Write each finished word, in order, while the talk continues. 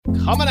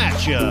Coming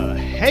at you.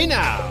 Hey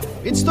now,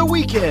 it's the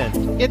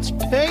weekend. It's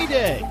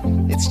payday.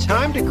 It's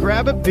time to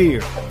grab a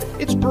beer.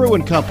 It's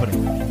Brewing Company.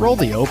 Roll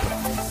the open.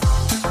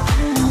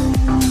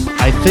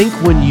 I think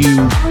when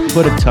you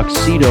put a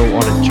tuxedo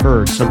on a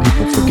turd, some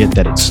people forget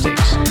that it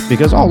stinks.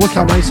 Because, oh, look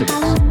how nice it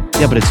is.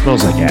 Yeah, but it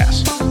smells like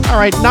ass. All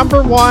right,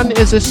 number 1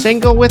 is a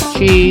single with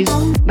cheese.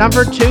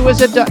 Number 2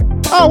 is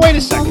oh, wait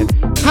a second.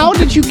 How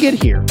did you get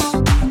here?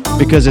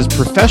 Because as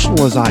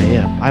professional as I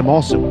am, I'm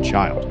also a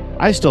child.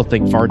 I still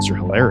think farts are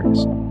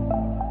hilarious.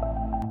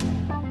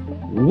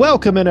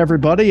 Welcome in,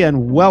 everybody,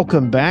 and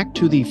welcome back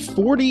to the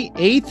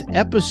 48th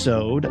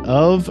episode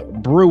of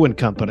Brewing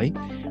Company.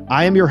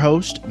 I am your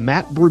host,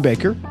 Matt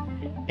Brubaker,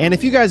 and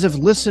if you guys have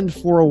listened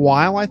for a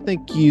while, I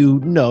think you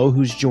know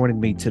who's joining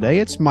me today.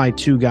 It's my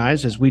two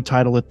guys, as we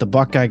title it, the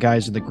Buckeye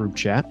guys in the group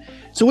chat.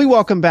 So we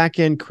welcome back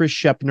in Chris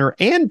Shepner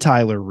and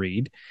Tyler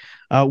Reed.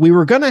 We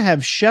were going to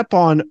have Shep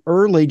on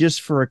early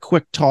just for a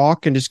quick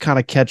talk and just kind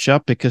of catch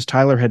up because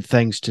Tyler had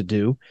things to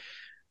do.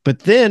 But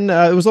then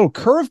it was a little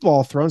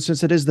curveball thrown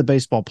since it is the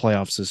baseball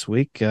playoffs this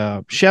week.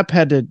 Shep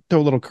had to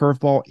throw a little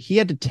curveball. He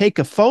had to take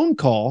a phone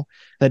call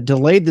that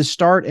delayed the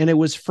start, and it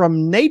was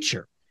from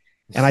Nature.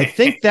 And I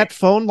think that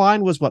phone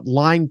line was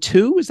line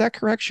 2. Is that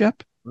correct,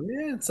 Shep?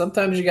 Yeah,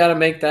 sometimes you got to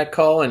make that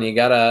call and you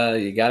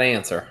gotta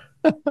answer.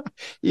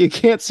 You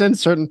can't send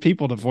certain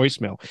people to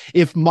voicemail.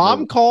 If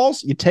mom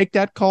calls, you take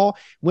that call.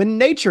 When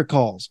Nature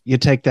calls, you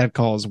take that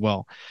call as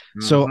well.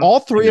 Mm-hmm. So all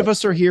three of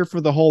us are here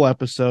for the whole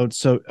episode.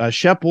 So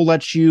Shep, we'll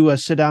let you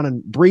sit down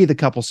and breathe a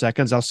couple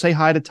seconds. I'll say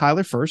hi to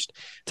Tyler first.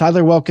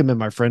 Tyler, welcome in,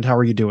 my friend. How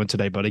are you doing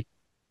today, buddy?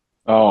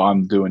 Oh,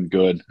 I'm doing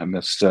good. I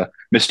missed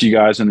you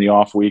guys in the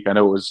off week. I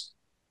know it was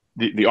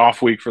the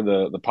off week for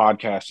the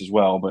podcast as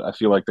well, but I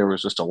feel like there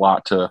was just a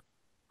lot to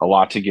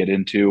get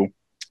into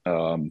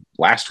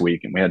last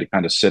week, and we had to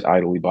kind of sit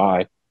idly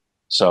by.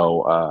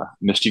 So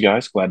missed you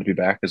guys. Glad to be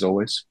back as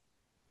always.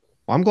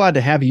 Well, I'm glad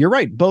to have you. You're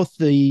right. Both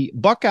the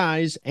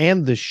Buckeyes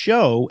and the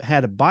show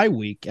had a bye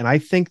week, and I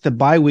think the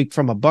bye week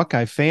from a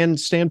Buckeye fan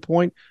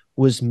standpoint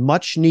was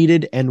much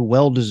needed and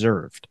well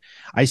deserved.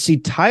 I see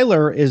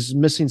Tyler is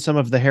missing some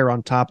of the hair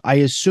on top. I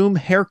assume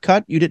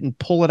haircut. You didn't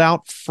pull it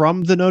out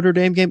from the Notre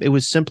Dame game. It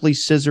was simply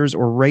scissors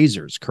or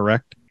razors,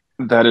 correct?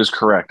 That is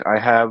correct. I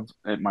have,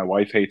 and my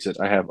wife hates it,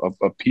 I have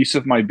a piece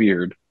of my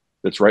beard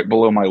that's right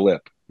below my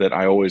lip that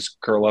I always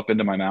curl up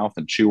into my mouth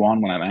and chew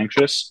on when I'm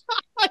anxious.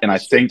 And I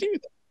think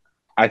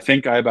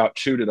I about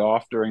chewed it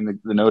off during the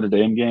Notre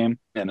Dame game.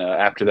 And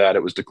after that,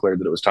 it was declared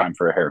that it was time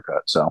for a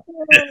haircut. So,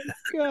 oh,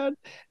 God.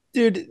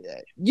 Dude,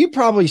 you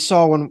probably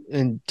saw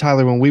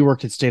Tyler, when we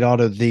worked at State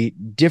Auto, the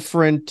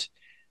different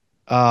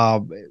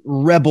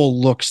rebel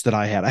looks that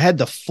I had. I had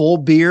the full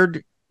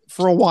beard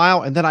for a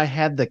while, and then I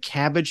had the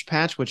cabbage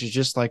patch, which is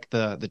just like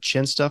the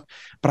chin stuff.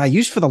 But I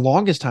used for the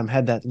longest time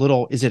had that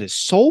little, is it a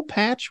soul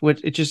patch?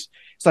 Which it's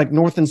like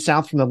north and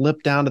south from the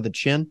lip down to the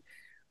chin.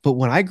 But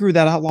when I grew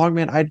that out long,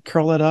 man, I'd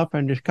curl it up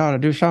and just kind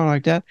of do something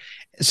like that.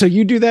 So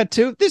you do that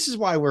too? This is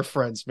why we're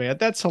friends, man.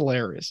 That's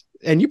hilarious.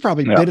 And you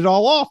probably bit it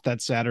all off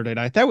that Saturday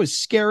night. That was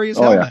scary as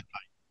hell that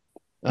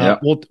night.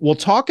 We'll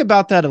talk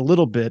about that a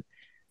little bit.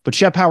 But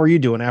Shep, how are you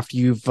doing after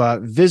you've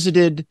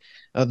visited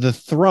the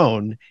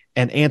throne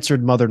and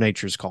answered Mother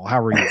Nature's call?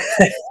 How are you?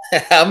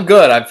 I'm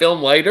good. I'm feeling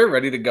lighter,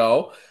 ready to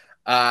go.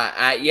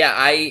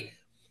 I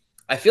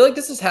feel like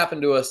this has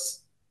happened to us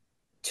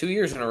 2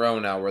 years in a row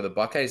now, where the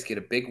Buckeyes get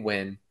a big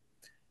win,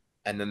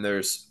 and then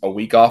there's a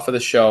week off of the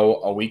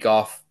show, a week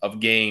off of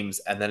games,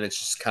 and then it's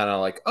just kind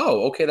of like,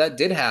 oh, okay, that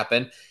did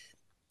happen.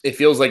 It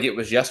feels like it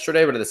was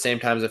yesterday, but at the same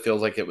time, it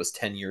feels like it was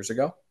 10 years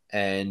ago.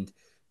 And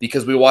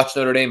because we watched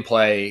Notre Dame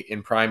play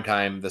in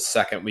primetime the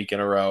second week in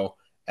a row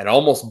and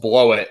almost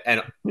blow it,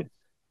 and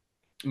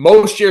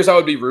most years I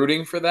would be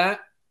rooting for that.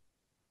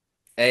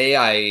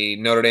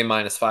 Notre Dame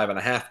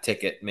 -5.5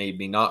 ticket made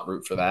me not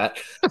root for that.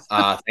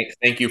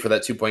 Thank you for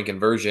that 2-point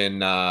conversion.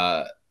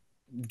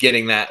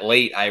 Getting that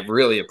late, I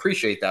really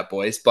appreciate that,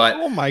 boys. But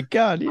oh my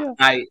God, yeah,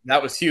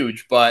 that was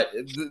huge. But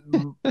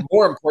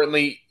more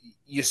importantly,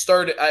 I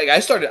started. I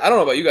don't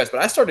know about you guys,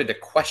 but I started to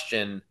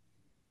question: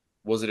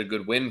 was it a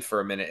good win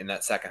for a minute in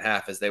that second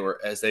half as they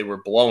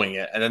were blowing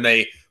it, and then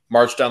they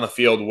marched down the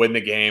field, win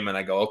the game, and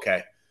I go,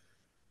 okay,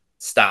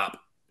 stop.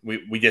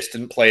 We just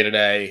didn't play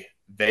today.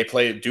 They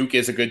played. Duke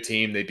is a good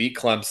team. They beat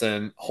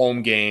Clemson,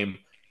 home game.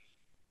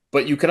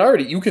 But you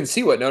can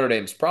see what Notre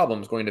Dame's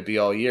problem is going to be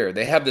all year.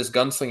 They have this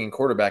gunslinging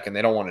quarterback, and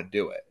they don't want to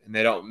do it, and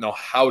they don't know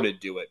how to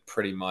do it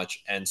pretty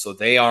much. And so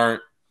they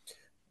aren't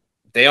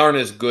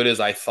as good as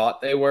I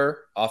thought they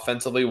were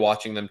offensively.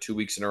 Watching them 2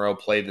 weeks in a row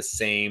play the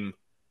same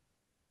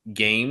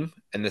game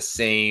and the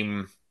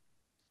same,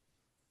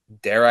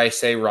 dare I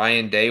say,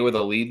 Ryan Day with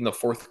a lead in the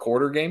fourth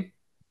quarter game,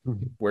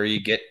 where you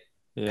get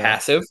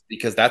passive,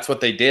 because that's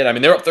what they did. I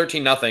mean, they're up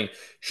 13-0.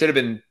 Should have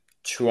been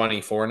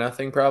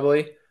 24-0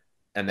 probably.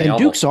 And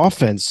Duke's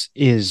offense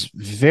is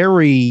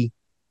very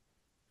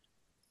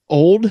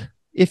old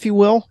if you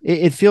will.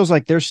 It feels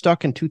like they're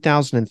stuck in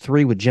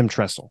 2003 with Jim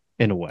Tressel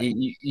in a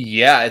way.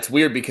 Yeah, it's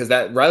weird because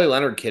that Riley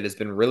Leonard kid has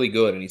been really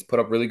good and he's put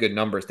up really good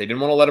numbers. They didn't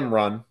want to let him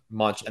run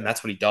much, and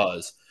that's what he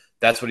does.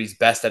 That's what he's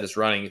best at, is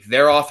running.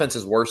 Their offense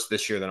is worse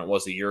this year than it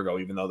was a year ago,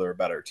 even though they're a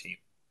better team.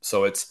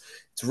 So it's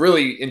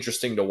really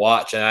interesting to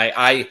watch. And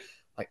I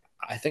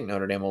think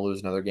Notre Dame will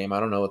lose another game. I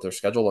don't know what their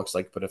schedule looks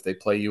like, but if they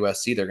play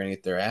USC, they're going to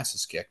get their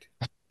asses kicked.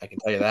 I can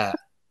tell you that.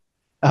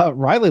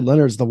 Riley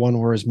Leonard's the one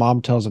where his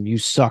mom tells him you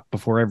suck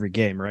before every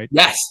game, right?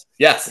 Yes.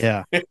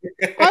 Yeah.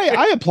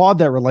 I applaud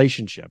that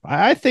relationship.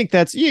 I think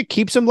it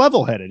keeps him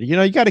level-headed.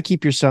 You got to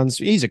keep your sons.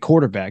 He's a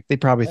quarterback. They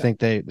probably think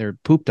their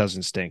poop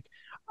doesn't stink.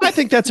 I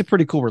think that's a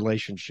pretty cool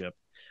relationship.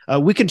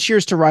 We can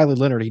cheers to Riley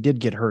Leonard. He did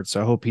get hurt, so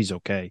I hope he's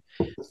okay.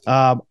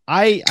 I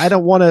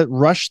don't want to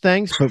rush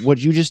things, but what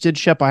you just did,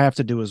 Shep, I have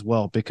to do as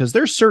well, because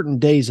there's certain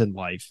days in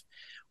life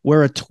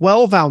where a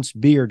 12-ounce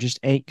beer just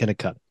ain't going to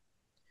cut it.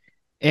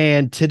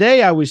 And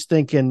today I was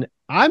thinking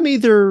I'm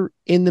either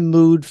in the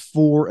mood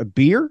for a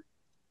beer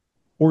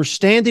or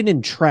standing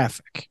in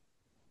traffic.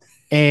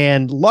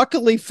 And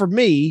luckily for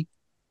me,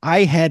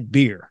 I had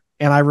beer.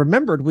 And I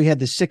remembered we had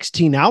the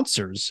 16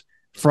 ouncers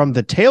from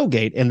the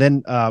tailgate. And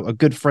then a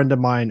good friend of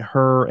mine,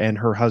 her and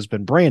her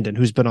husband, Brandon,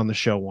 who's been on the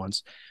show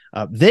once,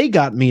 they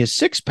got me a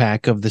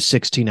 6-pack of the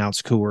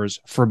 16-ounce Coors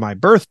for my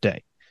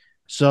birthday.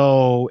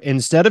 So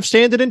instead of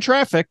standing in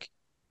traffic,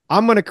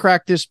 I'm going to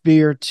crack this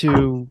beer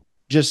to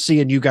just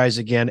seeing you guys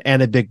again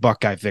and a big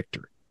Buckeye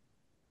victory.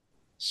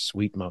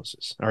 Sweet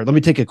Moses. All right, let me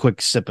take a quick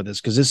sip of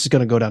this because this is going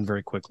to go down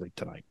very quickly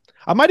tonight.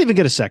 I might even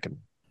get a second.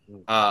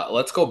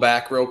 Let's go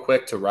back real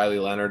quick to Riley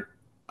Leonard.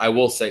 I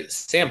will say,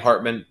 Sam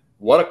Hartman,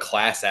 what a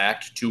class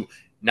act to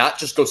not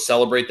just go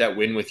celebrate that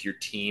win with your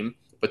team,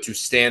 but to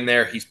stand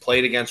there. He's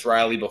played against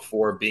Riley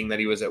before, being that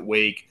he was at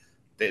Wake.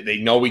 They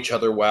know each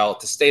other well.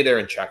 To stay there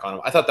and check on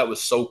him, I thought that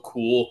was so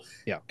cool.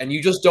 Yeah. And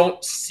you just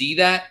don't see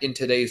that in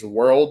today's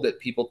world, that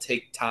people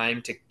take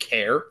time to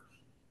care.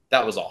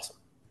 That was awesome.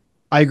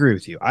 I agree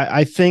with you.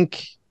 I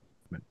think,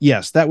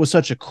 yes, that was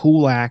such a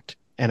cool act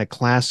and a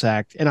class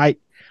act. And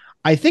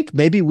I think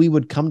maybe we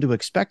would come to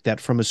expect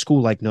that from a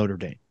school like Notre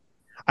Dame.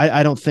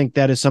 I don't think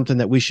that is something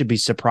that we should be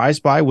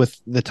surprised by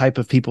with the type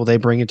of people they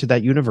bring into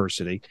that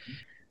university.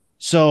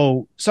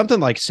 So something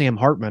like Sam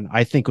Hartman,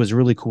 I think, was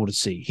really cool to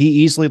see. He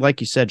easily, like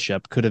you said,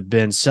 Shep, could have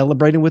been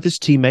celebrating with his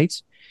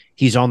teammates.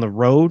 He's on the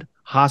road,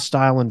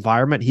 hostile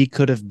environment. He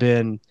could have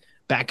been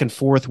back and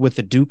forth with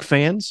the Duke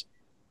fans.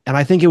 And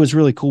I think it was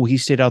really cool. He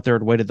stayed out there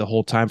and waited the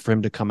whole time for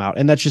him to come out.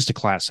 And that's just a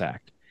class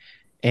act.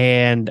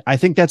 And I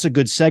think that's a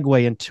good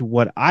segue into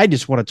what I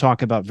just want to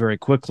talk about very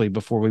quickly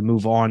before we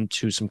move on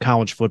to some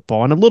college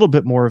football and a little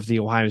bit more of the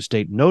Ohio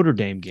State Notre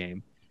Dame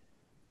game.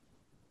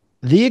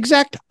 The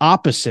exact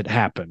opposite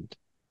happened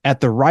at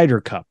the Ryder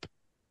Cup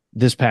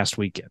this past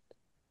weekend.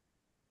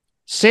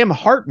 Sam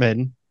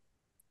Hartman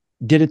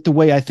did it the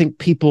way I think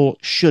people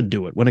should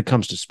do it when it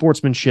comes to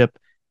sportsmanship,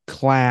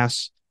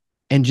 class,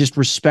 and just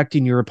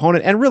respecting your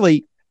opponent and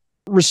really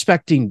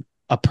respecting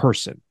a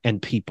person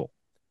and people.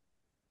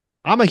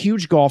 I'm a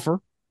huge golfer,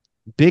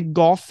 big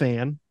golf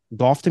fan,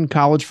 golfed in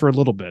college for a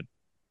little bit.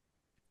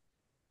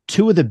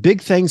 Two of the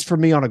big things for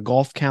me on a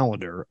golf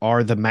calendar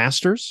are the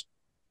Masters,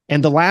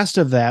 and the last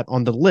of that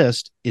on the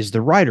list is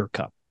the Ryder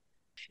Cup.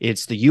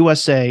 It's the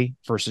USA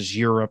versus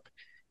Europe.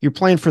 You're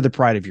playing for the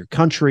pride of your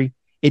country.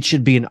 It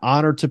should be an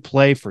honor to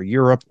play for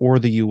Europe or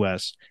the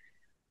US.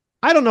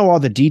 I don't know all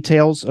the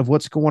details of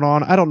what's going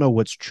on. I don't know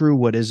what's true,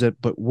 what isn't,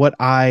 but what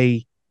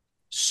I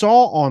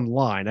saw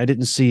online, I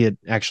didn't see it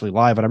actually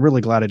live, and I'm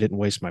really glad I didn't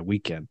waste my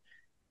weekend.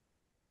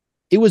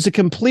 It was a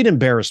complete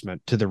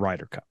embarrassment to the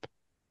Ryder Cup.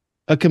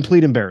 A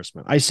complete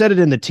embarrassment. I said it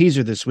in the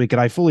teaser this week,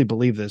 and I fully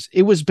believe this.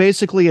 It was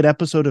basically an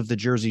episode of the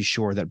Jersey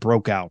Shore that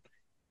broke out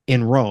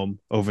in Rome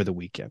over the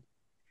weekend.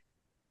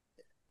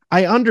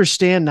 I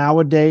understand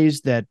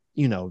nowadays that,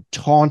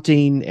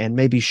 taunting and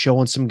maybe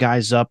showing some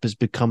guys up has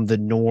become the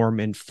norm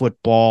in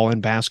football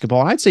and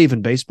basketball, and I'd say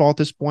even baseball at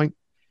this point.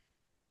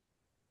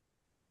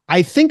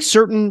 I think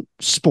certain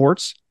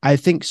sports, I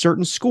think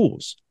certain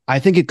schools, I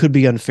think it could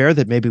be unfair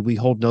that maybe we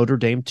hold Notre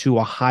Dame to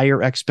a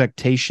higher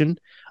expectation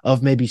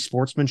of maybe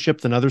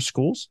sportsmanship than other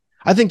schools.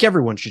 I think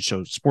everyone should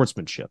show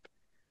sportsmanship.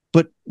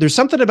 But there's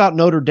something about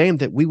Notre Dame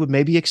that we would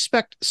maybe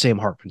expect Sam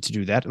Hartman to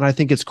do that, and I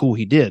think it's cool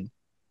he did.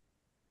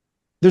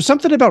 There's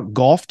something about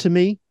golf to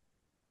me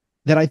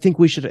that I think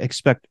we should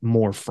expect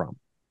more from.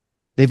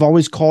 They've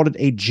always called it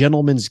a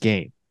gentleman's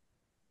game.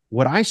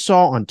 What I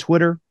saw on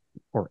Twitter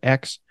or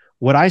X,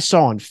 what I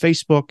saw on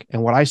Facebook,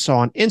 and what I saw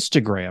on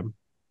Instagram,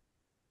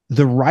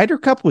 the Ryder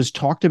Cup was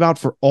talked about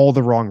for all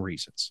the wrong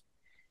reasons.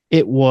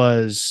 It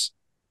was,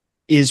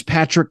 is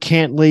Patrick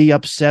Cantley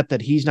upset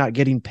that he's not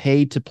getting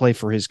paid to play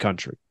for his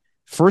country?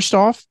 First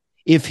off,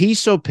 if he's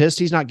so pissed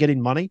he's not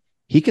getting money,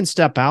 he can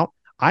step out.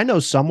 I know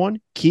someone,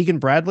 Keegan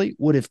Bradley,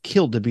 would have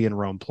killed to be in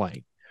Rome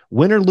playing.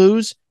 Win or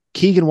lose,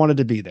 Keegan wanted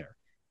to be there.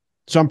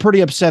 So I'm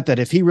pretty upset that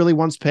if he really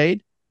wants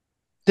paid,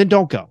 then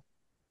don't go.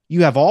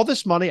 You have all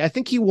this money. I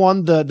think he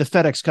won the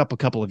FedEx Cup a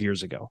couple of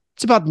years ago.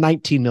 It's about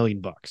 $19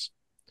 million.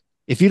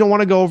 If you don't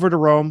want to go over to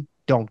Rome,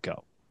 don't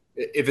go.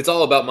 If it's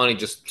all about money,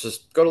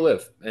 just go to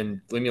live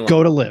and leave me alone.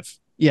 Go to live.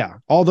 Yeah.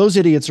 All those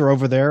idiots are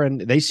over there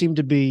and they seem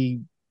to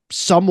be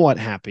somewhat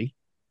happy.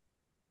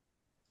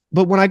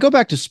 But when I go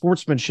back to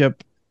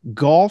sportsmanship,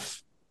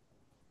 golf,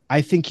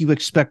 I think you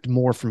expect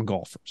more from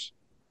golfers.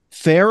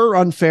 Fair or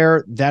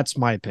unfair, that's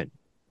my opinion.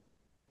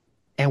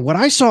 And what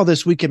I saw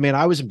this weekend, man,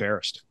 I was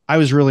embarrassed. I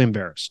was really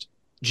embarrassed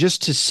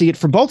just to see it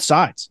from both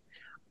sides.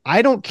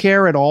 I don't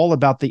care at all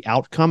about the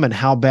outcome and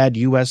how bad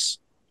US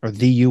or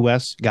the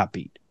US got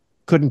beat.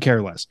 Couldn't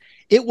care less.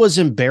 It was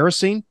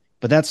embarrassing,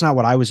 but that's not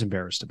what I was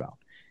embarrassed about.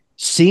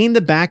 Seeing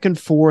the back and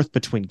forth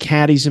between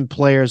caddies and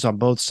players on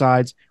both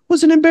sides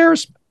was an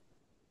embarrassment.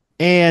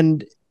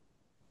 And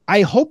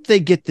I hope they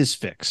get this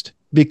fixed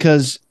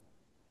because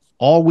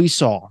all we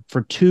saw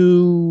for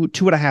two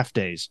and a half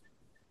days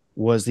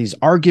was these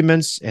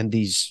arguments and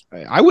these,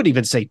 I would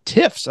even say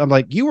tiffs. I'm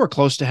like, you were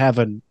close to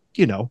having,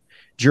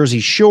 Jersey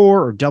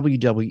Shore or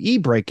WWE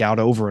breakout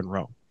over in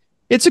Rome.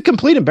 It's a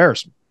complete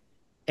embarrassment.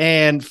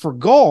 And for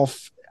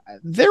golf,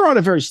 they're on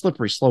a very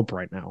slippery slope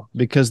right now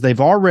because they've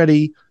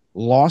already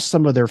lost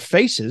some of their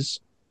faces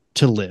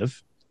to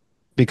live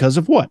because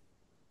of what?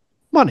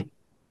 Money.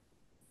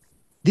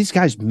 These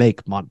guys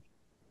make money.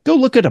 Go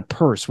look at a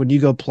purse when you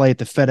go play at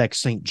the FedEx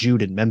St.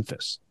 Jude in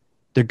Memphis.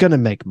 They're going to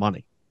make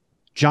money.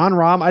 Jon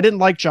Rahm, I didn't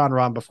like Jon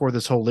Rahm before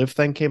this whole live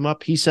thing came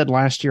up. He said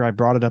last year, I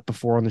brought it up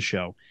before on the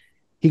show.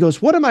 He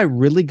goes, what am I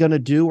really going to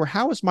do? Or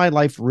how is my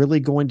life really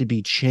going to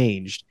be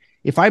changed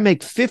if I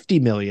make 50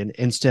 million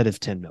instead of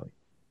 10 million?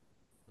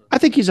 I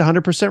think he's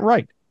 100%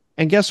 right.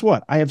 And guess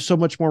what? I have so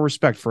much more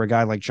respect for a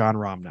guy like Jon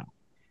Rahm now.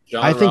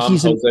 I think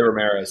he's Jose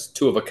Ramirez,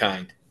 two of a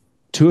kind.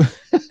 Two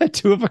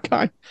of a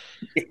kind.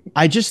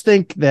 I just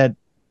think that,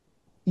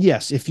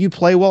 yes, if you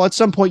play well, at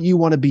some point you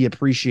want to be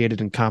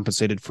appreciated and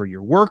compensated for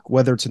your work,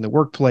 whether it's in the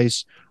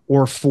workplace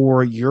or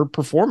for your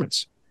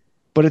performance.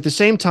 But at the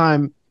same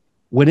time,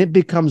 when it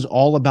becomes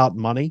all about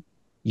money,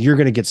 you're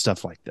going to get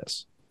stuff like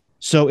this.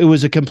 So it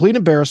was a complete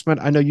embarrassment.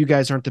 I know you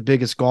guys aren't the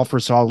biggest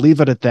golfers, so I'll leave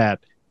it at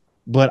that.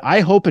 But I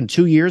hope in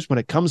 2 years, when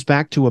it comes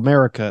back to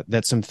America,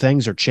 that some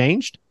things are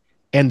changed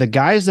and the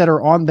guys that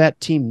are on that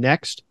team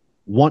next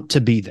want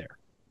to be there.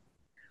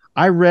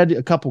 I read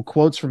a couple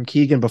quotes from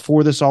Keegan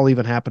before this all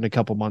even happened a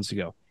couple months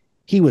ago.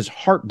 He was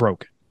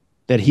heartbroken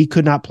that he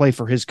could not play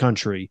for his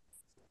country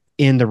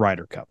in the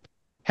Ryder Cup.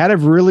 Had a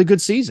really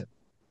good season.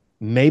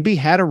 Maybe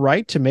had a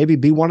right to maybe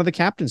be one of the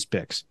captain's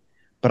picks.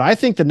 But I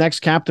think the next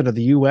captain of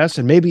the U.S.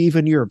 and maybe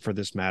even Europe for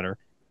this matter,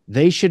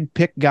 they should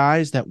pick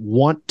guys that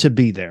want to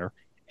be there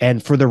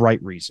and for the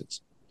right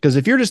reasons. Because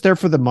if you're just there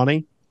for the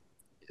money,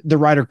 the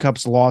Ryder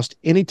Cup's lost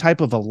any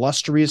type of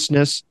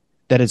illustriousness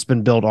that it's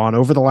been built on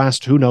over the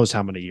last who knows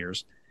how many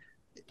years.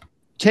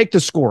 Take the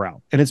score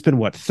out. And it's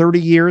been,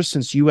 30 years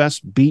since U.S.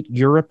 beat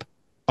Europe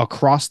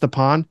across the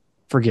pond?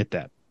 Forget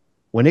that.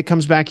 When it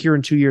comes back here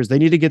in 2 years, they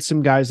need to get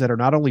some guys that are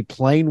not only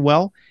playing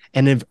well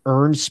and have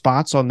earned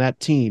spots on that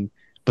team,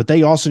 but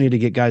they also need to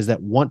get guys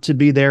that want to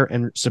be there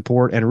and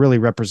support and really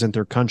represent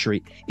their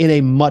country in a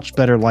much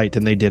better light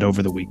than they did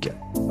over the weekend.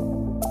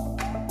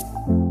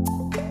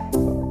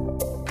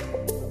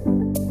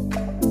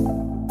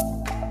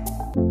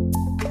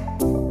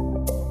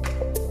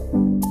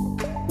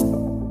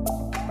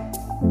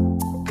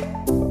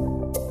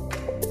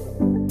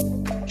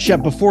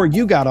 Shep, before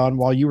you got on,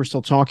 while you were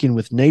still talking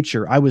with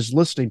nature, I was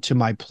listening to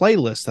my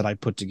playlist that I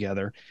put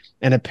together,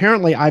 and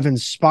apparently I've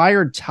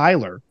inspired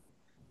Tyler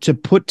to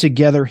put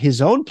together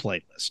his own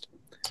playlist.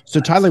 So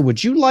Tyler,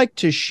 would you like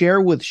to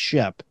share with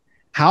Shep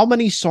how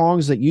many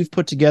songs that you've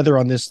put together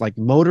on this like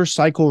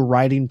motorcycle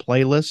riding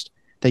playlist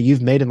that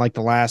you've made in like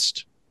the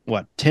last,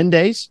 10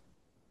 days?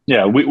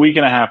 Yeah, week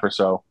and a half or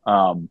so.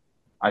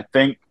 I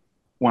think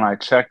when I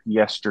checked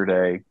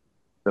yesterday,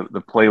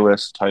 the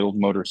playlist titled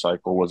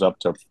Motorcycle was up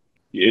to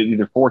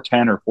either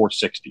 410 or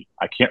 460.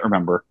 I can't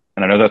remember.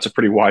 And I know that's a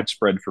pretty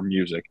widespread for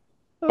music.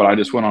 But I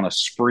just went on a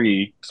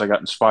spree because I got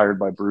inspired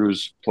by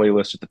Brew's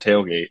playlist at the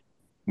tailgate.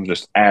 I'm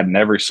just adding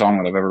every song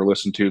that I've ever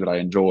listened to that I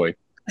enjoy.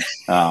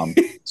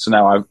 So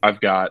now I've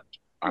got,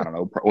 I don't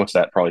know, what's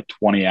that? Probably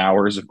 20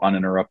 hours of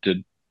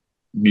uninterrupted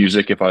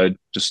music if I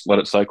just let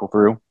it cycle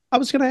through. I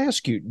was going to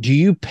ask you, do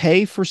you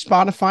pay for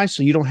Spotify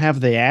so you don't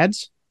have the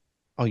ads?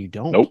 Oh, you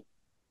don't? Nope.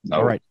 No.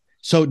 All right.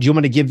 So do you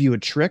want me to give you a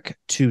trick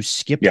to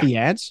skip the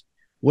ads?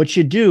 What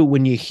you do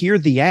when you hear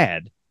the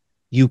ad,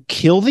 you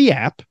kill the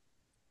app,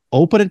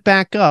 open it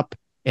back up,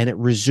 and it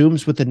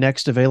resumes with the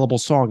next available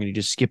song, and you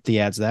just skip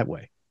the ads that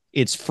way.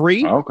 It's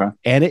free,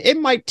 and it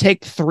might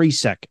take 3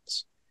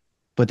 seconds,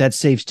 but that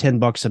saves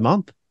 $10 a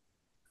month.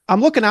 I'm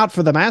looking out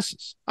for the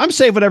masses. I'm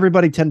saving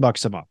everybody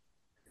 $10 a month,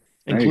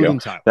 including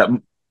Tyler. That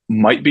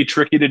might be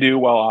tricky to do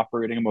while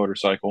operating a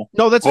motorcycle.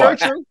 No, that's very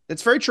true.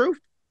 It's very true.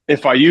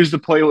 If I use the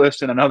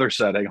playlist in another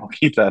setting, I'll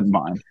keep that in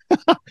mind.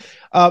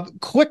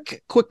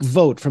 Quick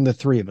vote from the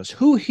three of us.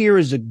 Who here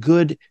is a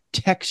good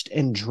text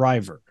and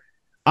driver?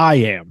 I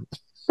am.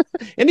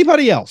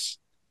 Anybody else?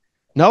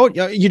 No,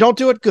 you don't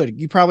do it? Good.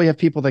 You probably have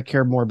people that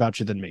care more about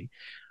you than me.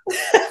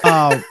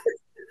 I'm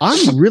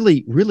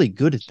really, really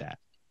good at that.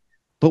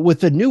 But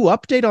with the new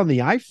update on the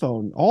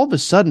iPhone, all of a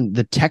sudden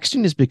the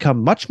texting has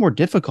become much more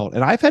difficult.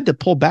 And I've had to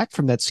pull back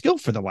from that skill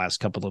for the last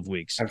couple of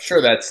weeks. I'm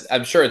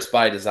sure it's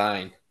by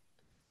design.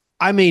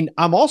 I mean,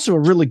 I'm also a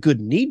really good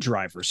knee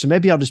driver, so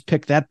maybe I'll just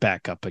pick that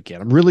back up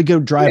again. I'm really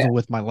good driving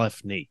with my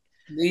left knee.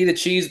 Eat a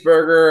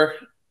cheeseburger,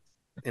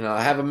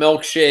 have a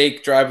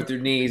milkshake, drive with your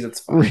knees. It's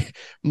fine.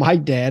 My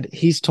dad,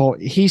 he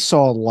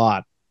saw a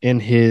lot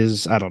in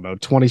his,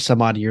 20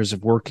 some odd years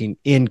of working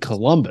in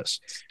Columbus.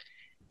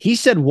 He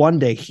said one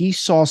day he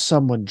saw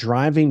someone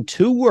driving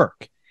to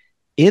work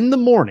in the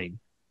morning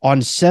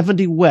on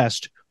 70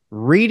 West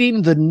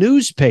reading the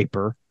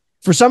newspaper.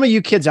 For some of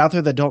you kids out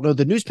there that don't know,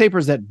 the newspaper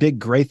is that big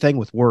gray thing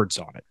with words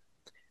on it.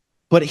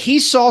 But he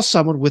saw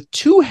someone with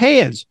two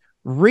hands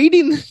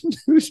reading the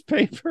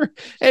newspaper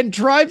and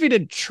driving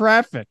in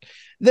traffic.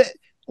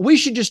 We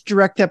should just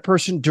direct that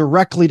person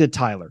directly to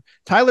Tyler.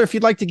 Tyler, if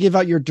you'd like to give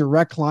out your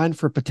direct line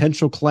for a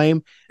potential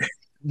claim,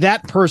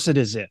 that person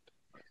is it.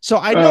 So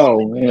I know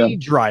I'm a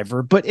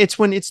driver, but it's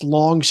when it's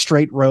long,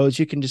 straight roads,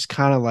 you can just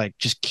kind of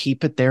just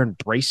keep it there and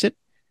brace it.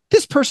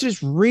 This person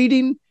is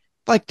reading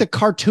like the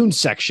cartoon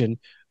section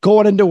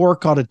going into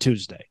work on a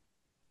Tuesday.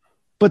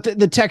 But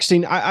the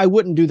texting, I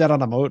wouldn't do that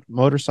on a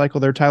motorcycle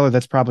there, Tyler.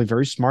 That's probably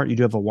very smart. You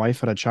do have a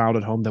wife and a child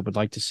at home that would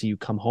like to see you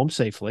come home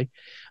safely.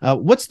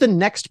 What's the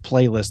next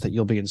playlist that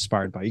you'll be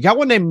inspired by? You got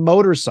one named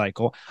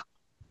Motorcycle.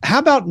 How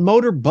about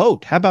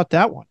Motorboat? How about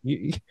that one?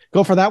 You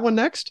go for that one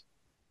next?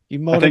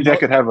 I think that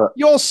could have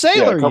you old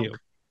sailor,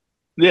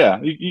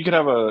 you could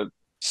have a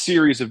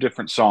series of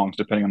different songs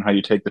depending on how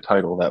you take the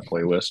title of that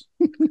playlist.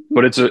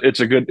 But it's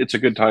a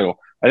good title.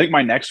 I think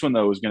my next one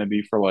though is going to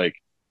be for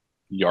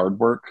yard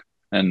work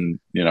and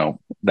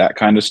that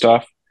kind of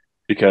stuff,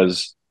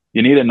 because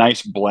you need a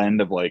nice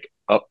blend of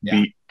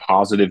upbeat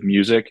positive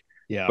music,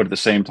 but at the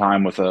same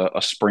time with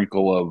a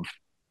sprinkle of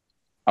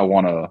I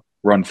want to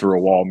run through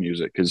a wall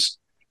music, because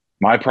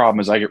my problem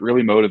is I get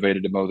really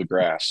motivated to mow the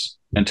grass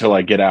until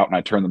I get out and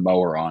I turn the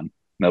mower on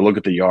and I look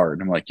at the yard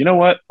and I'm like, you know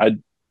what, I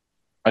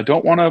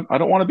don't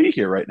want to be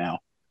here right now.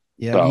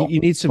 Yeah, so you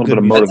need some good bit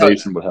of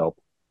motivation would help.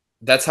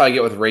 That's how I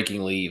get with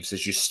raking leaves.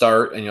 Is you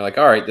start and you're like,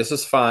 all right, this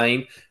is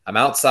fine. I'm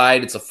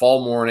outside. It's a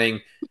fall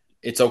morning.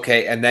 It's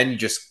okay. And then you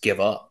just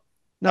give up.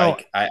 No,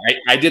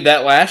 I did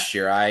that last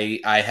year. I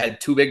had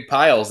two big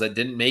piles that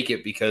didn't make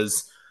it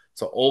because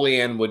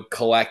Olean would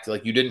collect.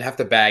 You didn't have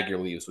to bag your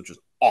leaves, which was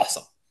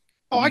awesome.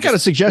 Oh, I got a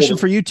suggestion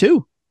for you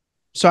too.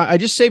 So I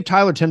just saved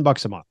Tyler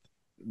 $10 a month.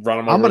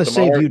 I'm going to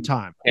save you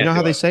time. You know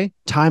how they say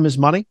time is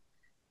money?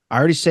 I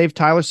already saved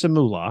Tyler some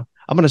moolah.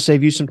 I'm going to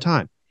save you some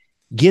time.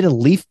 Get a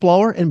leaf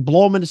blower and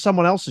blow them into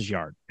someone else's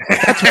yard.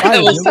 That's what I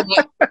do.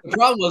 The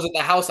problem was at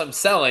the house I'm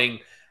selling,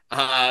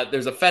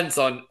 there's a fence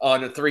on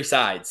 3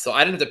 sides. So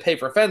I didn't have to pay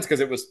for a fence because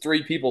it was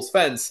 3 people's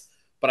fence,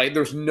 but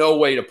there's no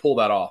way to pull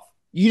that off.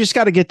 You just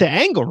got to get the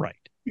angle right.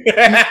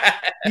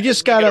 You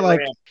just got to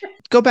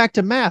go back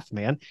to math,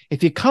 man.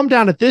 If you come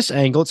down at this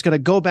angle, it's going to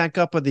go back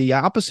up at the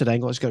opposite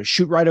angle. It's going to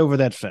shoot right over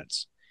that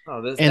fence.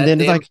 And then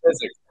physics.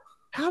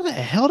 How the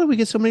hell do we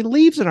get so many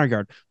leaves in our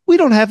yard? We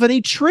don't have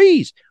any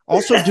trees.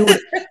 Also,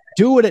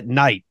 do it at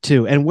night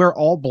too, and wear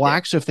all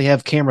black. So if they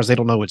have cameras, they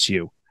don't know it's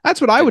you. That's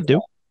what I would do.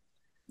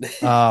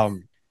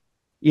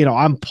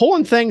 I'm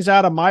pulling things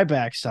out of my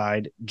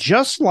backside,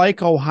 just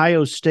like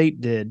Ohio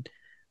State did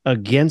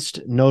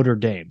against Notre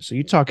Dame. So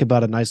you talk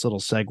about a nice little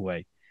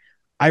segue.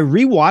 I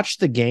rewatched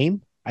the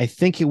game. I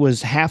think it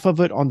was half of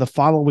it on the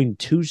following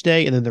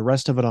Tuesday, and then the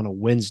rest of it on a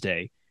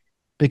Wednesday,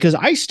 because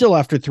I still,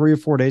 after 3 or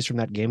 4 days from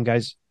that game,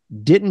 guys,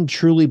 didn't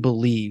truly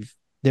believe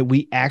that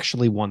we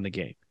actually won the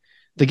game.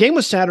 The game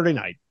was Saturday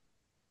night.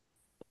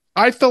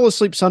 I fell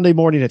asleep Sunday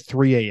morning at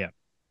 3 a.m.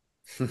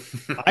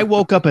 I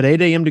woke up at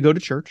 8 a.m. to go to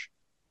church.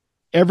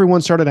 Everyone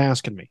started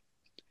asking me,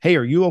 hey,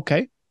 are you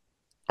okay?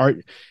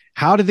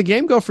 How did the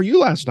game go for you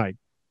last night?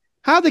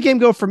 How did the game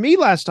go for me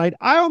last night?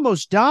 I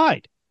almost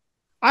died.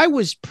 I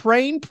was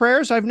praying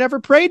prayers I've never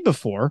prayed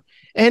before,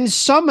 and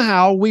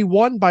somehow we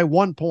won by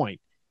 1 point.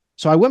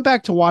 So I went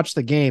back to watch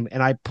the game,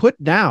 and I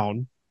put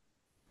down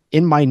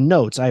in my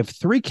notes, I have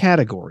 3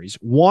 categories.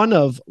 One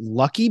of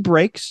lucky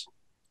breaks,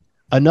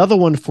 another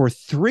one for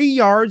 3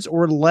 yards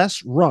or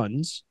less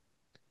runs,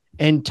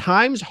 and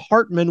times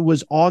Hartman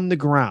was on the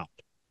ground.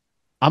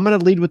 I'm going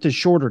to lead with the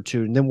shorter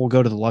 2, and then we'll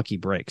go to the lucky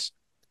breaks.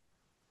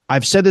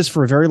 I've said this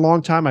for a very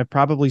long time. I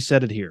probably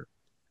said it here.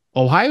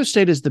 Ohio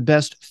State is the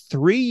best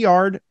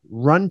 3-yard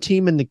run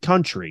team in the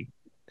country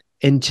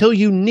until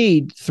you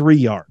need 3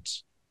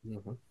 yards.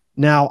 Mm-hmm.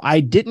 Now, I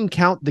didn't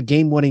count the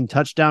game-winning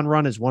touchdown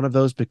run as one of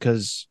those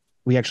because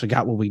we actually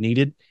got what we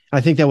needed.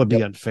 I think that would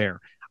be unfair.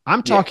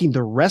 I'm talking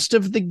the rest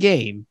of the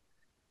game,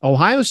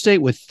 Ohio State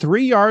with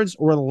 3 yards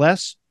or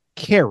less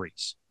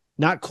carries,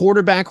 not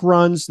quarterback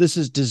runs. This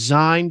is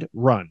designed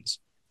runs.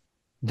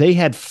 They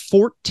had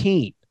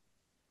 14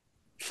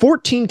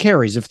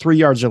 carries of 3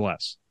 yards or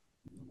less.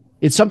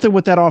 It's something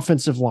with that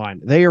offensive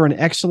line. They are an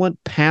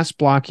excellent pass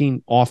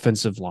blocking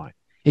offensive line.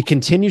 It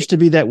continues to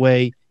be that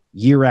way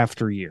year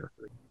after year.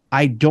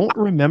 I don't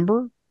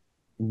remember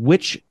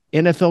which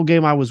NFL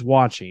game I was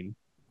watching,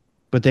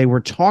 but they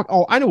were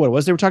I know what it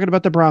was. They were talking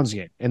about the Browns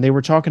game, and they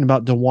were talking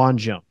about DeJuan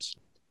Jones.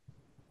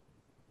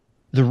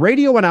 The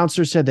radio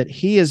announcer said that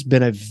he has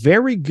been a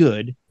very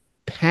good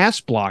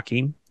pass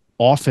blocking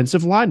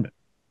offensive lineman,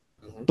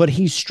 but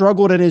he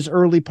struggled in his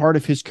early part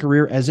of his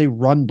career as a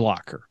run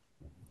blocker.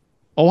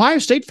 Ohio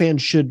State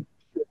fans should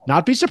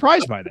not be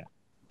surprised by that,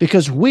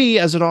 because we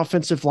as an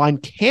offensive line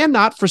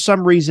cannot, for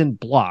some reason,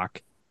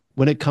 block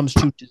when it comes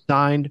to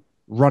designed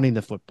running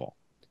the football.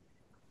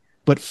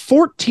 But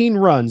 14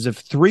 runs of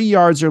 3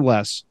 yards or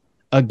less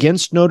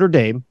against Notre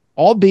Dame,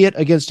 albeit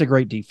against a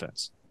great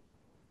defense.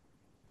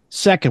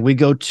 Second, we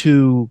go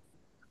to,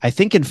 I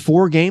think in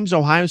 4 games,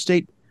 Ohio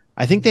State,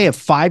 I think they have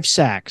 5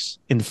 sacks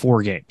in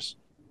 4 games.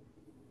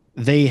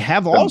 They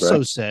have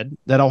also said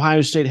that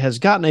Ohio State has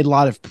gotten a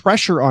lot of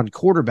pressure on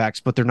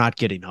quarterbacks, but they're not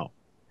getting home.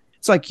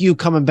 It's like you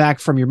coming back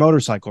from your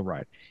motorcycle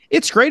ride.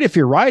 It's great if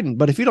you're riding,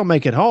 but if you don't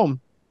make it home,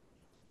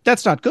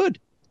 that's not good.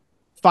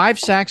 5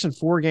 sacks in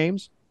 4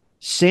 games.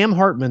 Sam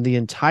Hartman, the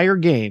entire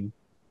game,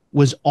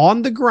 was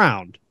on the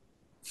ground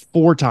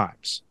 4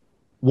 times.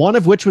 One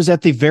of which was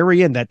at the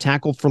very end, that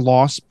tackle for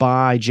loss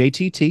by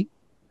JTT.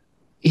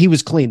 He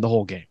was clean the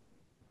whole game.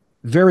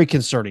 Very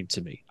concerning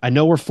to me. I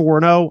know we're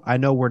 4-0. I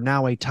know we're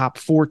now a top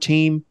 4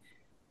 team.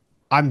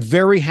 I'm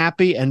very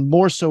happy and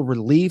more so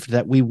relieved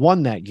that we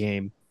won that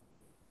game.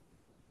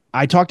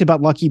 I talked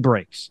about lucky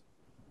breaks.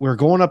 We're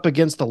going up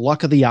against the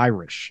luck of the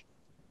Irish.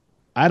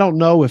 I don't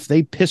know if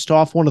they pissed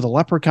off one of the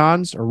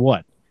leprechauns or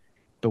what,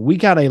 but we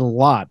got a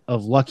lot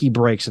of lucky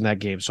breaks in that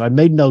game, so I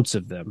made notes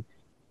of them.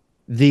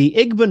 The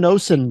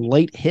Igbinosun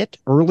late hit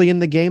early in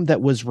the game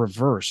that was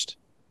reversed,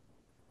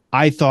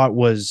 I thought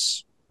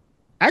was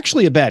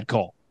actually a bad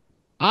call.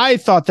 I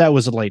thought that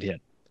was a late hit.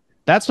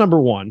 That's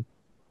number one.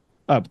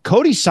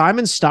 Cody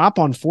Simon's stop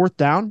on 4th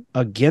down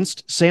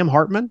against Sam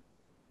Hartman,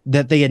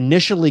 that they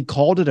initially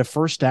called it a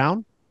first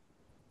down,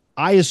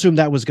 I assumed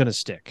that was going to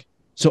stick.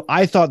 So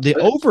I thought the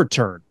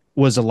overturn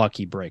was a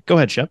lucky break. Go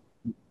ahead, Shep.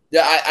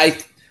 Yeah,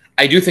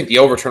 I do think the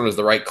overturn was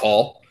the right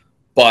call,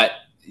 but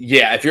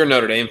yeah, if you're a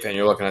Notre Dame fan,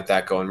 you're looking at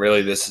that going,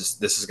 really, this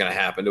is going to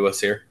happen to us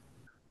here.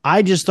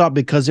 I just thought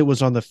because it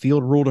was on the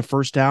field rule to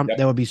first down,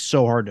 that would be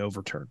so hard to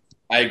overturn.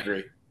 I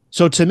agree.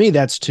 So to me,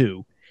 that's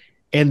 2.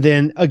 And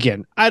then,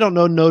 again, I don't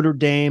know Notre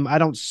Dame. I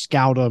don't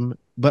scout them.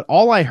 But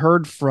all I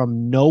heard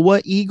from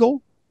Noah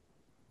Eagle,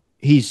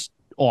 he's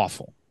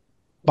awful.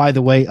 By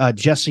the way,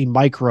 Jesse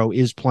Micro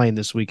is playing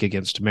this week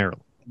against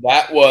Maryland.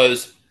 That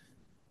was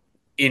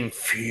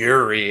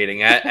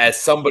infuriating. As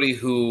somebody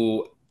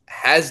who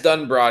has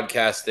done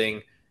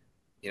broadcasting,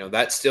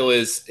 that still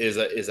is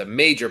a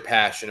major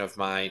passion of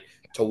mine.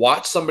 To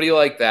watch somebody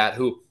like that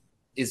who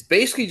is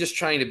basically just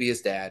trying to be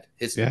his dad,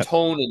 his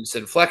tone and his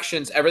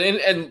inflections,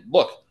 everything. And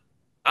look,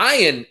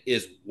 Ian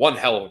is one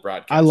hell of a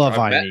broadcaster. I love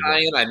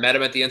Ian. I met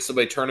him at the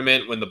NCAA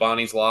tournament when the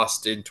Bonnies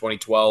lost in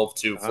 2012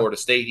 to Florida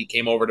State. He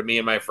came over to me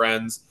and my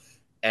friends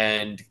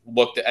and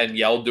looked and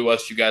yelled to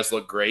us, "You guys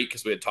look great,"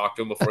 because we had talked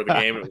to him before the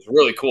game. It was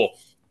really cool.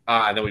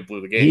 And then we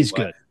blew the game. He's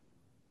good.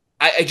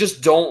 I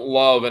just don't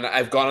love, and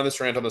I've gone on this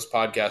rant on this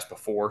podcast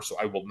before, so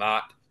I will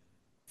not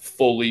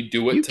fully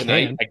do it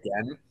tonight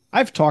again.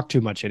 I've talked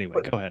too much anyway.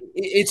 But go ahead.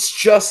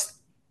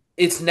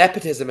 It's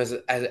nepotism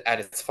at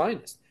its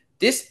finest.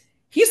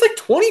 He's like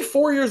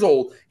 24 years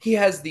old. He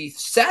has the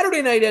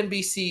Saturday night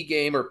NBC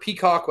game or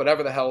Peacock,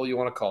 whatever the hell you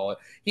want to call it.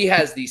 He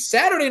has the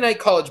Saturday night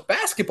college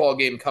basketball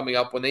game coming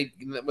up when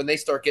they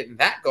start getting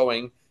that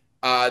going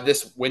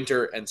this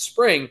winter and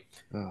spring.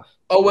 Ugh.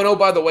 Oh,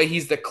 by the way,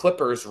 he's the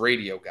Clippers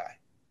radio guy.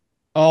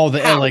 Oh, the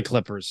LA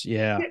Clippers.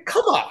 Yeah.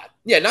 Come on.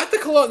 Yeah, not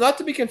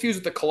to be confused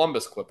with the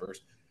Columbus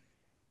Clippers.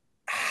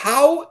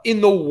 How in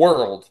the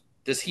world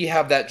does he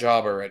have that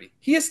job already?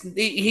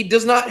 He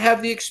does not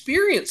have the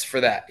experience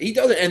for that. He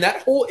doesn't. And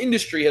that whole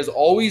industry has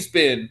always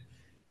been,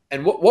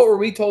 and what were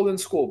we told in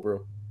school,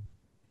 bro?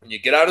 When you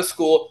get out of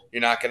school,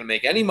 you're not going to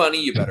make any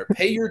money. You better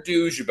pay your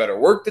dues. You better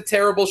work the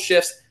terrible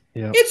shifts.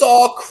 Yep. It's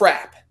all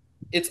crap.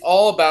 It's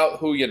all about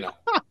who you know.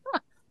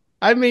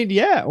 I mean,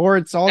 yeah, or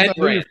it's all about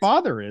who your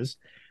father is.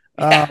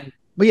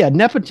 But yeah,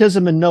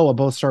 nepotism and Noah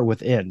both start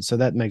with N, so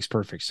that makes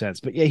perfect sense.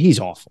 But yeah, he's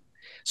awful.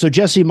 So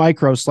Jesse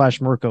Micro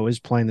 / Mirko is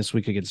playing this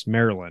week against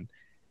Maryland.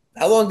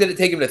 How long did it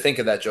take him to think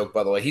of that joke,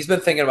 by the way? He's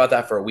been thinking about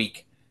that for a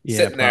week. Yeah,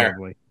 sitting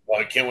probably. There. Well,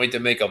 I can't wait to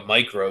make a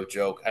micro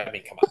joke. I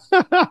mean,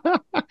 come on.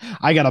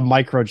 I got a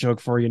micro joke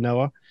for you,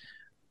 Noah.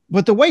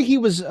 But the way he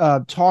was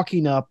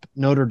talking up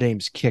Notre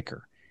Dame's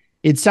kicker,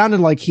 it sounded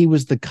like he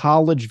was the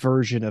college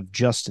version of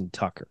Justin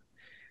Tucker.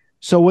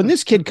 So when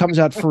this kid comes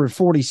out for a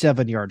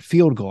 47-yard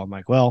field goal, I'm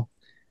like, well,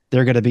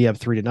 they're going to be up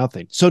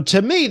 3-0. So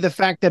to me, the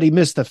fact that he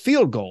missed the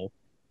field goal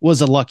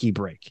was a lucky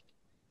break.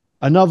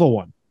 Another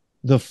one,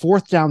 the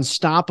 4th down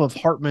stop of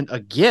Hartman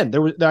again.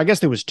 I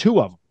guess there was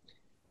 2 of them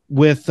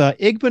with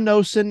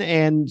Igbinosun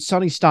and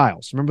Sonny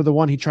Styles. Remember the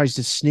one he tries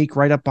to sneak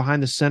right up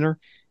behind the center,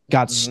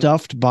 got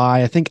stuffed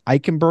by, I think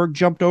Eichenberg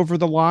jumped over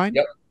the line.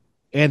 Yep.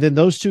 And then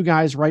those 2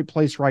 guys, right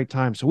place, right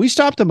time. So we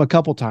stopped them a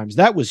couple times.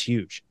 That was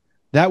huge.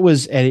 That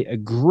was a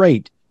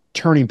great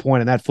turning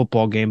point in that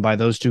football game by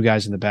those 2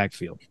 guys in the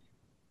backfield.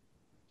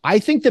 I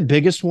think the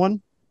biggest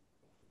one,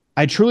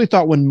 I truly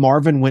thought when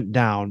Marvin went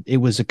down, it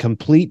was a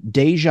complete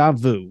deja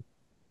vu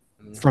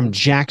from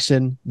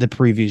Jackson the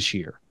previous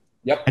year.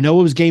 Yep. I know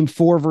it was game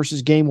 4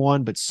 versus game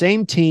 1, but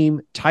same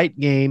team, tight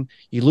game.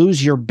 You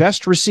lose your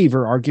best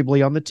receiver,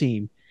 arguably, on the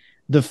team.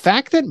 The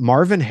fact that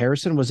Marvin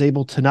Harrison was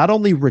able to not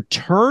only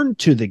return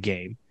to the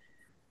game,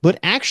 but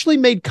actually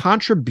made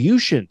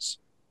contributions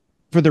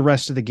for the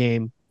rest of the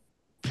game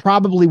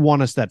probably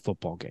won us that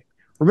football game.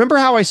 Remember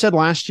how I said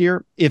last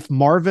year, if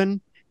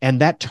Marvin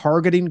and that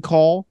targeting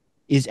call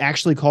is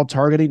actually called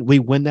targeting, we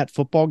win that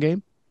football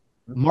game?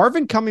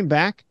 Marvin coming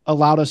back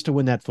allowed us to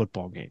win that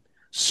football game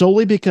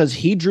solely because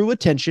he drew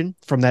attention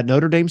from that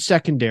Notre Dame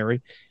secondary,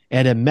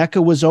 and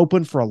Emeka was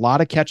open for a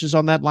lot of catches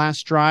on that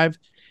last drive.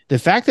 The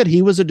fact that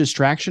he was a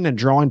distraction and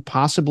drawing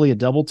possibly a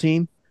double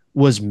team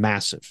was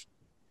massive.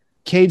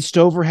 Cade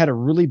Stover had a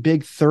really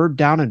big 3rd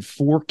down and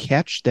 4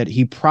 catch that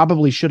he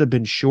probably should have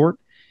been short.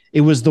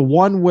 It was the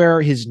one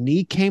where his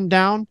knee came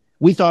down.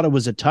 We thought it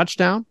was a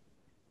touchdown.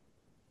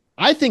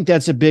 I think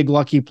that's a big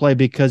lucky play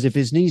because if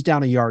his knee's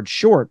down a yard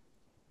short,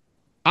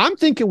 I'm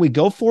thinking we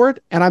go for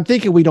it, and I'm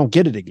thinking we don't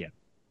get it again.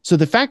 So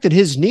the fact that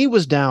his knee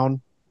was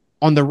down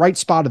on the right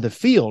spot of the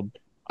field,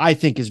 I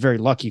think is very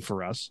lucky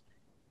for us.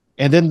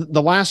 And then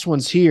the last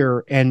one's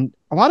here, and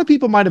a lot of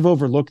people might have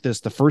overlooked this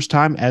the first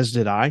time, as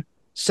did I.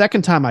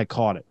 Second time I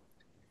caught it.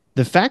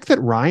 The fact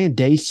that Ryan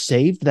Day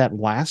saved that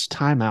last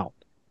timeout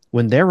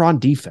when they're on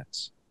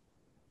defense,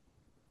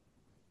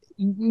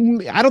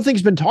 I don't think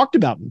it's been talked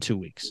about in 2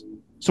 weeks.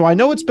 So I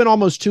know it's been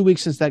almost 2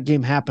 weeks since that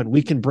game happened.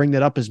 We can bring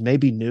that up as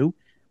maybe new.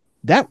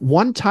 That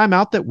one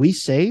timeout that we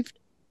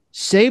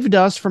saved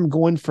us from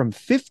going from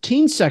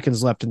 15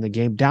 seconds left in the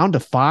game down to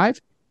 5.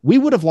 We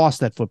would have lost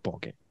that football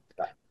game.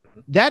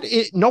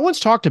 No one's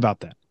talked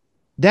about that.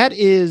 That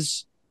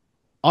is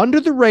under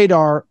the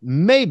radar,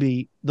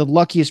 maybe the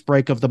luckiest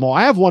break of them all.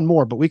 I have one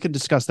more, but we can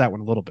discuss that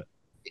one a little bit.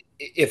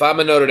 If I'm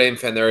a Notre Dame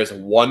fan, there is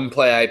one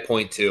play I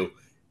point to.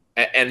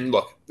 And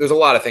look, there's a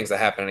lot of things that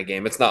happen in a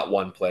game. It's not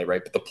one play,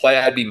 right? But the play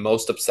I'd be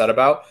most upset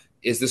about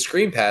is the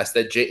screen pass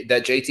that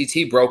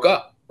JTT broke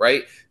up,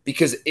 right?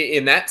 Because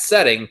in that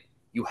setting,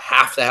 you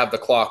have to have the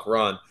clock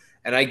run.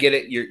 And I get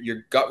it.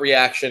 Your gut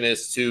reaction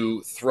is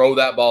to throw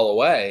that ball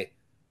away,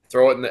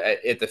 throw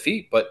it at the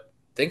feet. But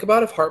think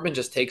about if Hartman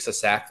just takes a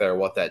sack there,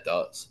 what that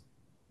does.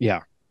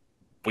 Yeah.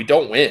 We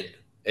don't win.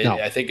 No.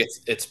 I think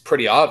it's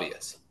pretty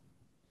obvious.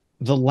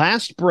 The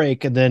last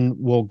break, and then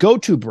we'll go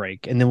to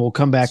break, and then we'll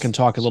come back and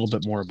talk a little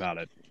bit more about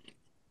it.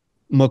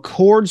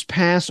 McCord's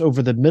pass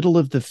over the middle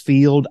of the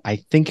field, I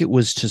think it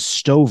was to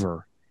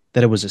Stover,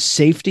 that it was a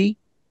safety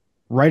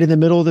right in the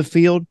middle of the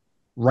field,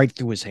 right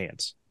through his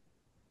hands.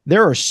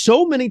 There are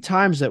so many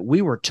times that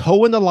we were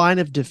toeing the line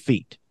of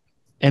defeat,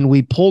 and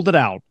we pulled it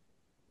out.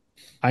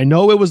 I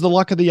know it was the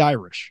luck of the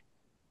Irish,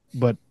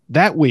 but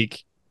that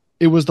week,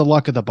 it was the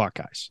luck of the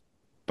Buckeyes.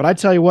 But I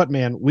tell you what,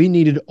 man, we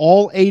needed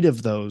all 8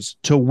 of those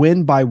to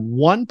win by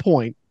 1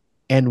 point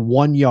and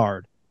 1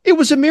 yard. It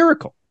was a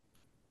miracle.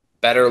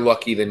 Better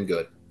lucky than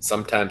good.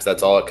 Sometimes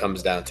that's all it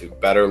comes down to.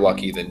 Better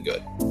lucky than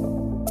good.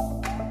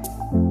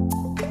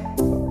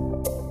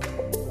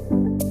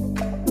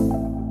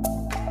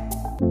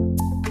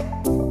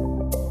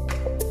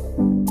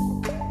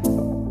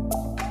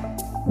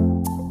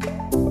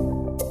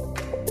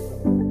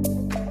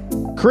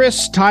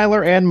 Chris,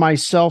 Tyler, and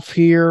myself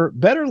here.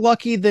 Better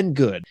lucky than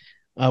good.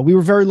 We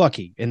were very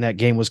lucky in that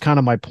game was kind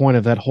of my point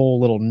of that whole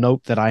little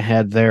note that I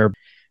had there.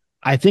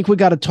 I think we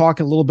got to talk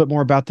a little bit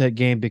more about that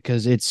game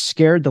because it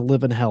scared the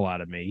living hell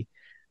out of me.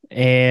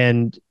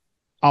 And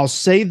I'll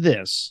say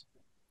this,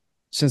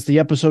 since the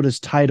episode is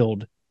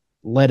titled,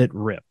 Let It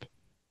Rip.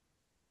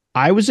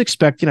 I was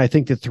expecting, I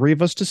think the 3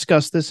 of us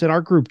discussed this in our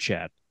group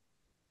chat,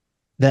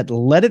 that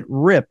Let It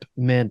Rip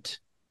meant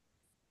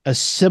a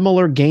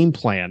similar game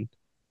plan,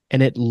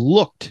 and it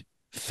looked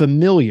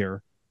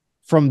familiar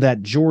from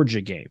that Georgia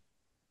game.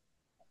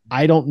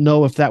 I don't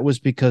know if that was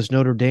because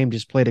Notre Dame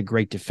just played a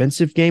great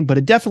defensive game, but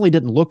it definitely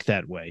didn't look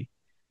that way.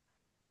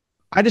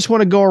 I just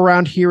want to go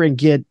around here and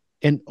get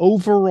an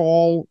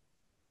overall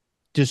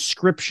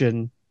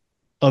description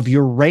of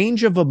your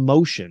range of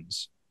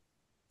emotions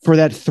for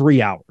that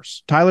 3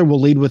 hours. Tyler, we'll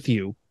lead with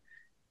you.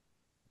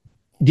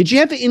 Did you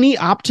have any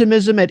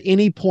optimism at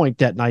any point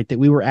that night that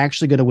we were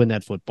actually going to win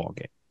that football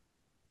game?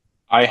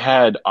 I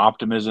had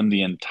optimism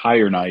the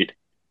entire night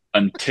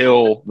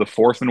until the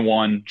 4th and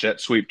 1 jet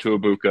sweep to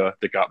Ibuka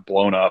that got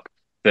blown up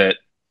that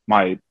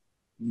my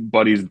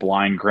buddy's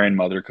blind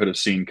grandmother could have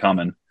seen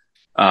coming.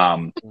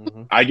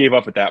 I gave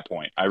up at that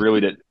point. I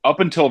really did. Up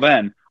until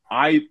then,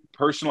 I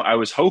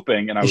was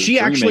hoping and I was Is she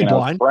actually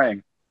blind?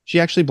 Praying. She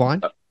actually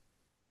blind?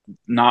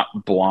 Not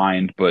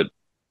blind, but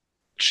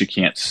she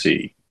can't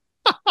see.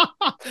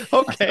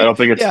 Okay. I don't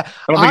think it's. Yeah.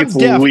 I don't think it's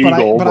deaf,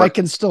 legal, but I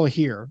can still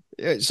hear.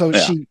 So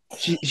yeah.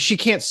 she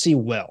can't see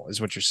well, is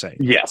what you're saying.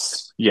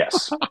 Yes.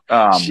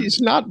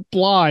 She's not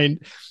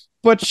blind,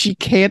 but she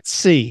can't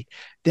see.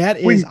 That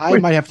is, I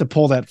might have to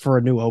pull that for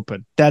a new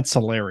open. That's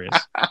hilarious.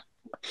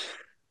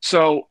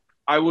 So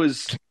I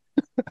was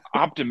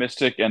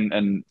optimistic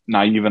and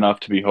naive enough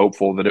to be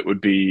hopeful that it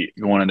would be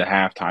going into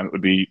halftime. It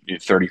would be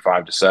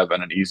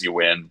 35-7, an easy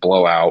win,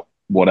 blowout,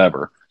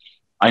 whatever.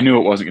 I knew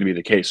it wasn't going to be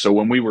the case. So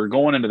when we were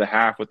going into the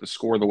half with the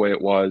score the way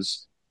it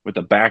was, with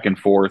the back and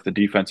forth, the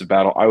defensive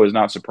battle, I was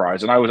not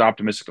surprised, and I was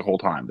optimistic the whole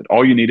time that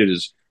all you needed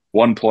is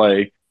one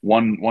play,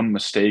 one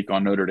mistake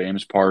on Notre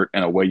Dame's part,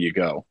 and away you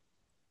go.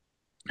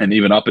 And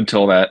even up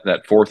until that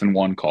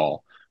 4th-and-1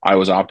 call, I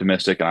was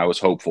optimistic and I was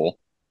hopeful.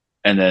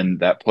 And then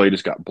that play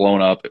just got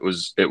blown up. It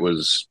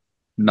was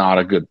not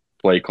a good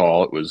play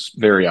call. It was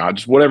very odd.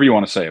 Just whatever you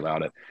want to say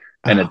about it.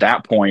 And at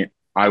that point,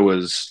 I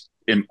was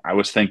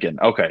thinking,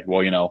 okay,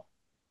 well,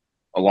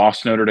 a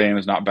loss to Notre Dame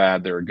is not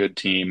bad. They're a good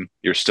team.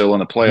 You're still in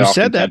the playoff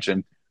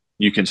contention.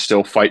 You can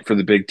still fight for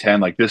the Big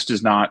Ten. Like, this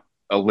does not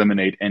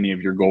eliminate any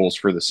of your goals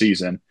for the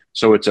season,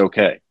 so it's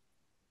okay.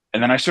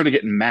 And then I started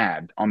getting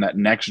mad on that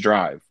next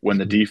drive when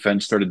the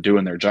defense started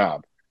doing their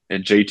job.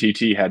 And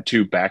JTT had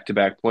 2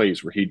 back-to-back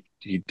plays where he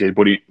did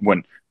what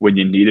when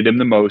you needed him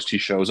the most, he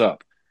shows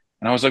up.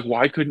 And I was like,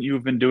 why couldn't you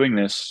have been doing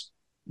this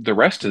the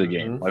rest of the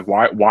game? Like,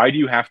 why do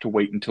you have to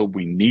wait until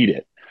we need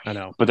it? I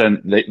know. But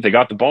then they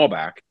got the ball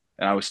back,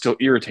 and I was still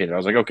irritated. I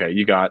was like, okay,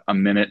 you got a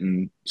minute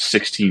and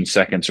 16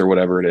 seconds or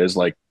whatever it is.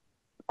 Like,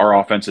 our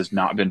offense has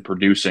not been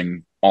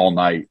producing all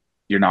night.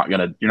 You're not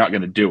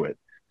gonna do it.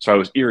 So I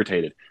was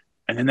irritated.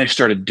 And then they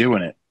started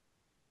doing it.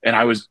 And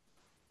I was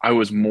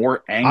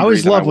more angry. I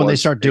always love when they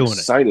start doing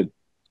excited.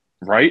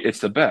 Right? It's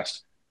the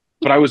best.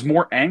 But I was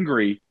more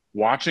angry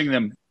watching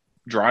them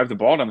drive the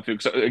ball down the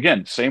field. So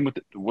again, same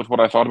with what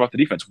I thought about the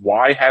defense.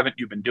 Why haven't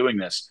you been doing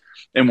this?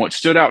 And what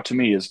stood out to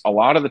me is a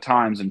lot of the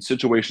times in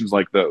situations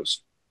like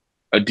those,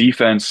 a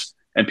defense,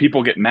 and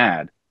people get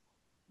mad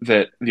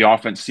that the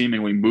offense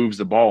seemingly moves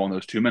the ball in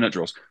those 2-minute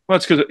drills. Well,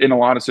 it's because in a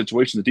lot of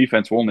situations, the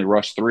defense will only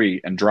rush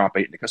 3 and drop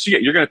 8. Because so yeah,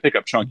 you're going to pick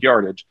up chunk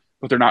yardage,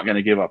 but they're not going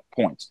to give up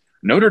points.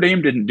 Notre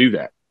Dame didn't do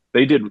that.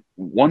 They did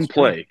one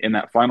play in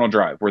that final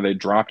drive where they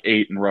dropped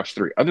 8 and rushed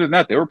 3. Other than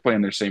that, they were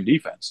playing their same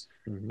defense.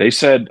 Mm-hmm. They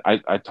said,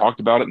 I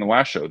talked about it in the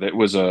last show, that it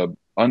was a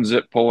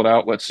unzip, pull it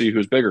out, let's see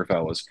who's bigger,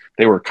 fellas.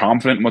 They were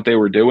confident in what they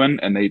were doing,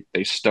 and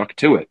they stuck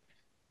to it.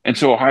 And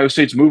so Ohio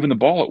State's moving the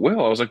ball at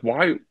will. I was like,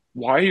 why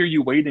are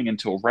you waiting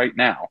until right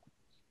now?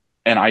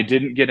 And I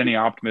didn't get any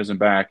optimism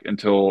back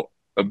until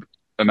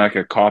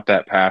Emeka caught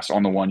that pass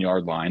on the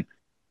 1-yard line.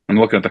 I'm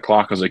looking at the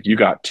clock. I was like, you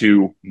got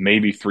 2,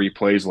 maybe 3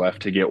 plays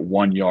left to get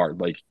 1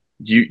 yard. Like,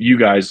 you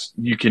guys,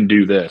 you can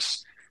do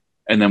this.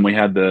 And then we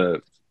had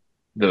the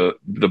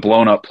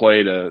blown up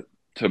play to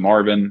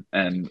Marvin,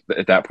 and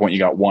at that point you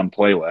got 1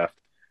 play left.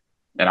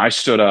 And I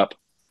stood up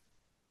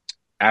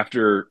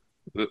after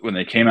when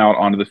they came out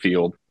onto the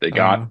field, they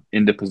got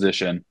into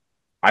position.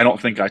 I don't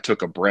think I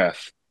took a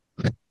breath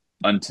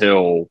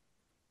until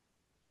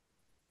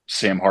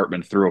Sam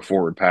Hartman threw a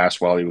forward pass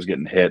while he was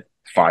getting hit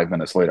 5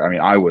 minutes later. I mean,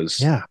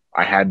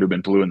 I had to have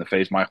been blue in the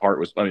face. My heart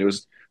was, it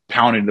was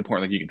pounding to the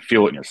point like you could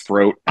feel it in your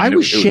throat. I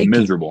was shaking. It was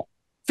miserable.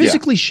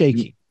 Physically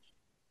shaking.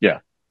 Yeah.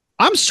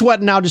 I'm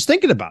sweating now just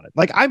thinking about it.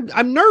 Like,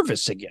 I'm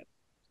nervous again.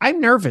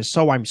 I'm nervous,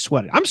 so I'm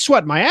sweating. I'm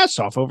sweating my ass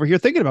off over here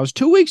thinking about it. It was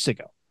 2 weeks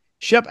ago.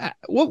 Shep,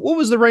 what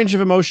was the range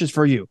of emotions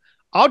for you?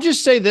 I'll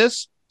just say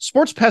this.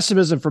 Sports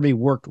pessimism for me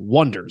worked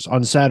wonders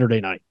on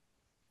Saturday night.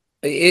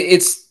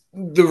 It's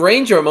the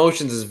range of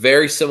emotions is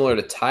very similar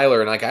to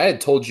Tyler. And like I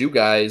had told you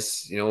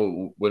guys,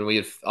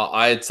 when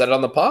I had said it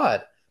on the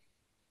pod,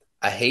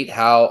 I hate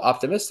how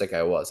optimistic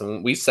I was.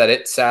 And we said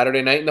it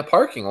Saturday night in the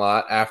parking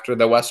lot after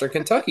the Western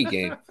Kentucky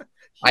game.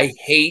 I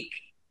hate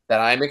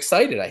that I'm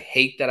excited. I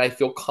hate that I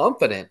feel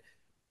confident,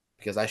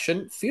 because I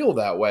shouldn't feel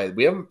that way.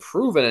 We haven't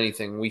proven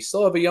anything. We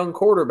still have a young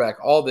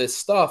quarterback, all this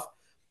stuff.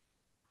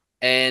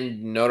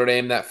 And Notre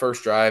Dame, that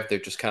first drive, they're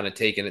just kind of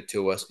taking it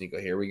to us. And you go,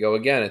 here we go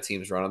again. A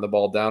team's running the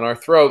ball down our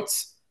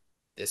throats.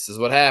 This is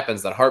what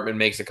happens. That Hartman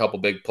makes a couple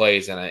big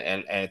plays,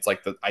 and it's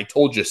like the I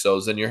told you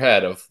so's in your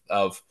head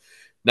of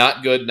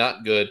not good,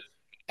 not good.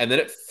 And then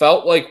it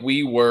felt like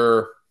we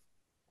were,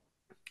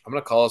 I'm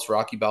going to call us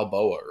Rocky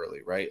Balboa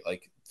early, right?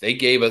 Like, they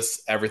gave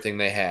us everything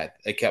they had.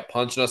 They kept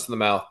punching us in the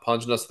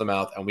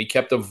mouth, and we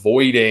kept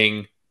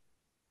avoiding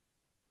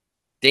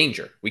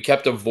danger. We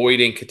kept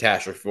avoiding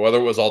catastrophe, whether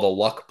it was all the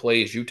luck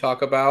plays you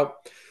talk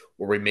about,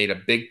 where we made a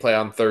big play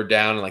on 3rd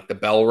down and like the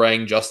bell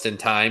rang just in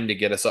time to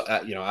get us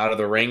out of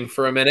the ring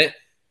for a minute.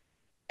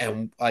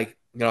 And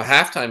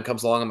halftime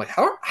comes along. I'm like,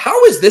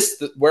 how is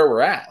this where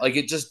we're at? Like,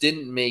 it just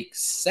didn't make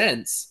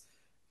sense.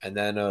 And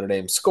then Notre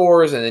Dame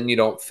scores, and then you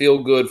don't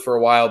feel good for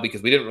a while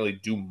because we didn't really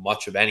do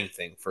much of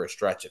anything for a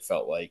stretch, it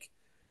felt like.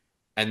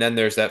 And then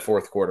there's that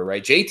 4th quarter,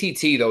 right?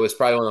 JTT, though, is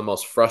probably one of the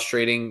most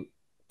frustrating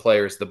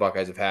players the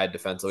Buckeyes have had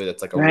defensively.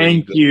 That's like a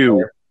really good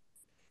player.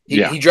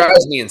 He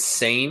drives me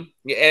insane.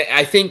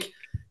 I think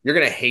you're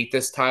going to hate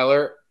this,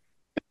 Tyler,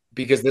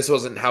 because this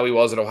wasn't how he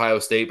was at Ohio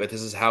State, but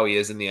this is how he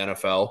is in the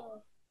NFL.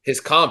 His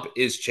comp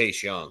is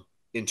Chase Young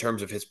in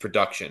terms of his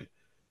production,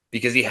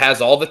 because he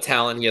has all the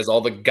talent. He has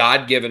all the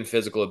God-given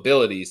physical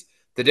abilities.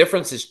 The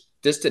difference is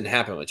this didn't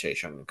happen with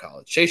Chase Young in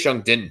college. Chase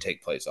Young didn't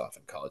take plays off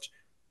in college.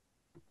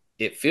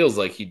 it feels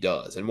like he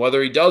does. And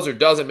whether he does or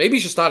doesn't, maybe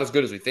he's just not as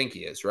good as we think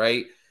he is,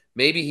 right?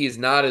 Maybe he's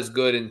not as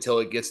good until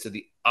it gets to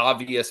the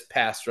obvious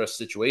pass rush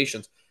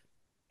situations.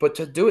 But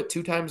to do it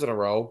 2 times in a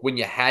row when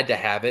you had to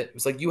have it,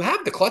 it's like you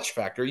have the clutch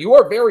factor. You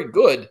are very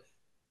good.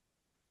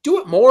 Do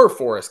it more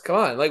for us. Come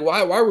on. Like,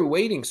 why are we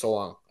waiting so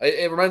long?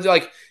 It reminds me,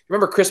 like,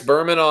 remember Chris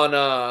Berman on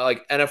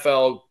like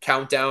NFL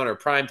Countdown or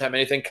Primetime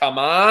anything? Come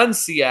on,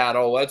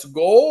 Seattle. Let's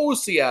go,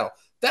 Seattle.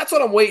 That's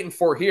what I'm waiting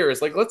for here.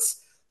 Is like,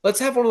 let's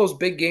have one of those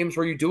big games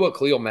where you do what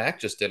Khalil Mack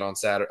just did on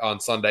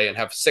Sunday and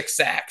have 6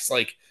 sacks.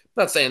 Like,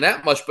 I'm not saying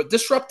that much, but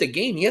disrupt a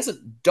game. He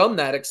hasn't done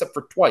that except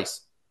for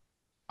twice.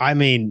 I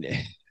mean,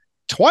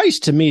 twice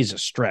to me is a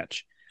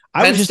stretch.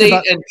 Penn State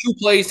and 2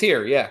 plays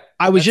here. Yeah.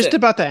 I was just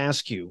about to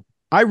ask you.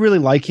 I really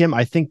like him.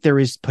 I think there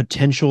is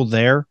potential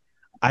there.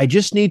 I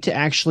just need to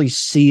actually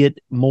see it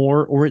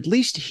more, or at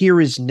least hear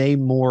his name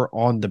more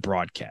on the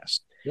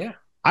broadcast. Yeah.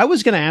 I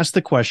was going to ask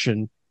the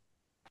question,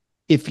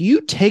 if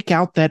you take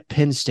out that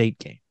Penn State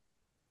game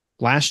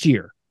last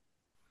year,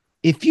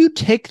 if you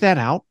take that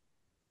out,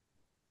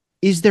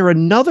 is there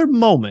another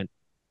moment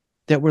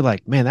that we're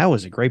like, man, that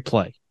was a great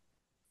play?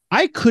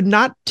 I could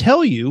not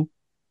tell you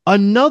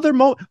another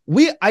moment.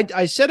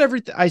 I said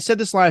everything. I said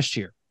this last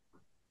year.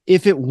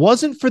 If it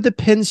wasn't for the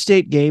Penn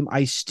State game,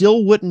 I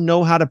still wouldn't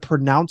know how to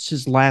pronounce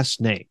his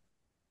last name.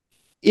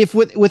 If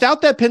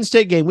without that Penn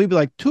State game, we'd be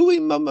like, Tui,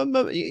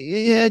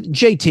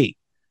 JT.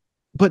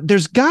 But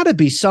there's got to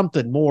be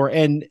something more.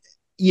 And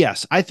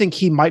yes, I think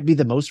he might be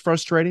the most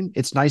frustrating.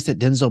 It's nice that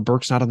Denzel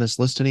Burke's not on this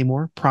list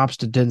anymore. Props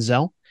to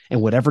Denzel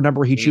and whatever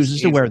number he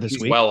chooses to wear this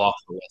week. He's well off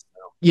the list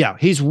now. Yeah,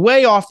 he's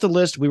way off the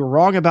list. We were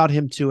wrong about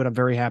him too, and I'm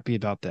very happy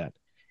about that.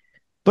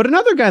 But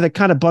another guy that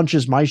kind of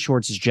bunches my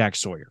shorts is Jack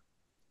Sawyer.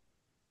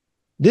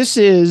 This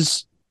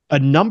is a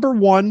number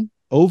 1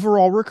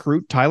 overall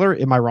recruit. Tyler,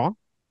 am I wrong?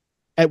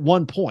 At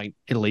one point,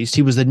 at least,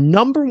 he was the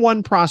number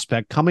 1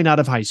 prospect coming out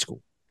of high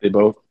school. They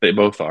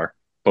both are.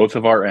 Both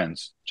of our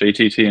ends,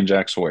 JTT and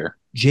Jack Sawyer.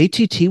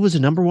 JTT was a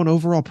number 1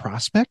 overall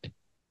prospect?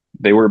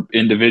 They were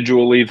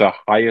individually the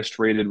highest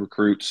rated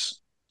recruits.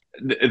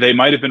 They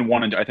might have been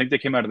 1 and 2. I think they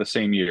came out of the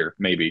same year,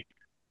 maybe.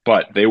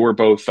 But they were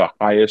both the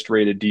highest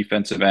rated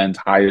defensive ends,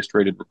 highest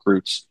rated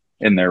recruits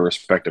in their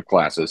respective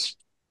classes.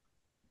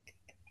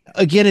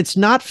 Again, it's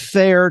not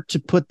fair to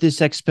put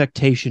this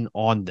expectation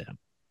on them.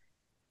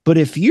 But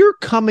if you're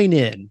coming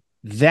in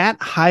that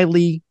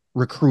highly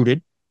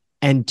recruited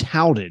and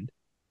touted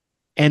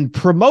and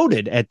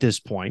promoted at this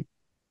point,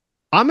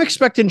 I'm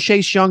expecting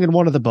Chase Young in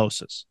one of the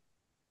Bosas.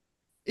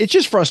 It's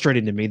just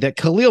frustrating to me that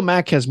Khalil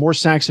Mack has more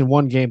sacks in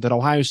 1 game than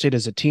Ohio State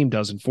as a team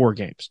does in 4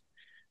 games.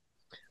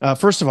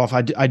 First of all,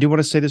 I do want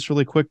to say this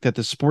really quick, that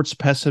the sports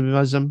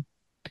pessimism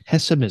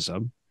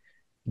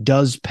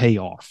does pay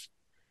off.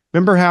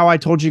 Remember how I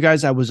told you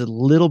guys I was a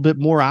little bit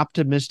more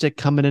optimistic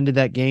coming into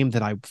that game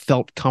than I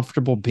felt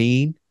comfortable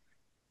being?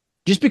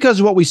 Just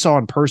because of what we saw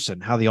in person,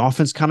 how the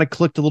offense kind of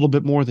clicked a little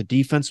bit more, the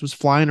defense was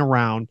flying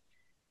around.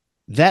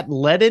 That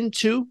led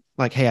into,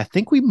 like, hey, I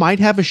think we might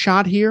have a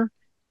shot here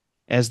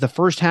as the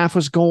first half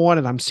was going,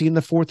 and I'm seeing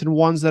the 4th and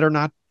 1s that are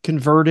not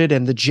converted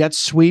and the jet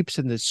sweeps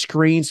and the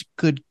screens.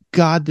 Good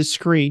God, the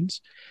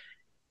screens.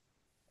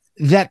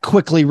 That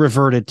quickly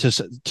reverted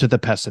to the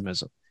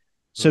pessimism.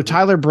 So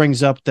Tyler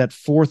brings up that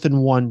 4th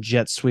and 1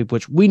 jet sweep,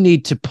 which we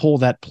need to pull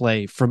that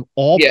play from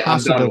all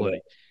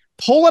possibility.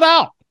 Pull it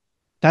out.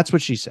 That's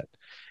what she said.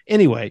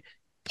 Anyway,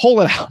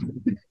 pull it out.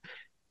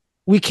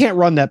 We can't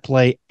run that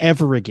play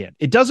ever again.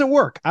 It doesn't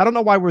work. I don't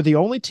know why we're the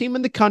only team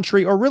in the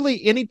country, or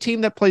really any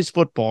team that plays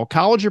football,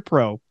 college or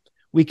pro.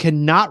 We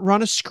cannot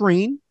run a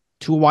screen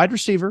to a wide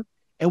receiver,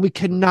 and we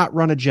cannot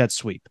run a jet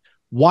sweep.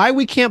 Why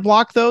we can't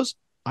block those?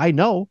 I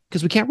know,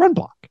 because we can't run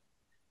block.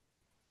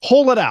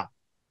 Pull it out.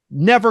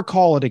 Never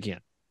call it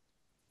again.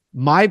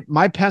 My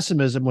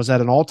pessimism was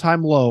at an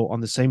all-time low on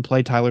the same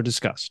play Tyler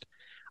discussed.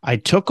 I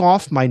took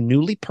off my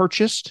newly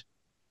purchased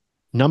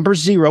number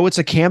 0. It's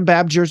a Cam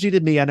Babb jersey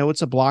to me. I know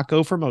it's a block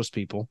O for most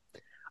people.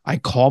 I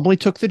calmly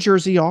took the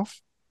jersey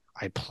off.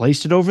 I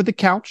placed it over the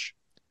couch,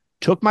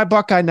 took my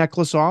Buckeye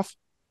necklace off,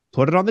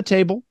 put it on the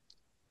table,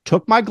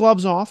 took my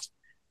gloves off,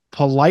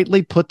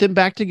 politely put them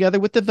back together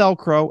with the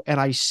Velcro,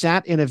 and I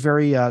sat in a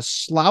very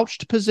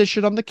slouched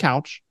position on the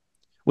couch,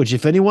 which,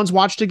 if anyone's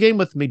watched a game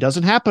with me,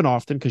 doesn't happen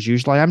often because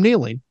usually I'm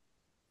kneeling.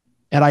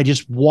 And I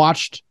just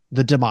watched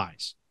the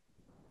demise.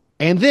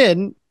 And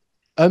then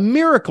a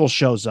miracle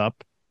shows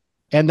up,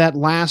 and that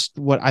last,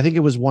 I think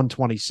it was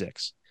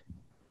 126.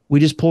 We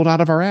just pulled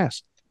out of our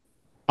ass.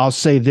 I'll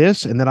say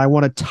this, and then I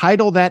want to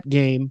title that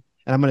game,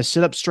 and I'm going to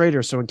sit up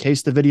straighter so in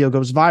case the video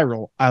goes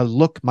viral, I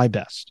look my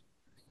best.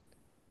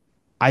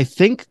 I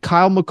think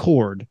Kyle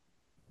McCord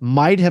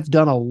might have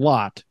done a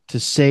lot to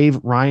save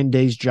Ryan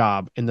Day's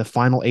job in the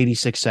final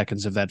 86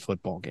 seconds of that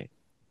football game.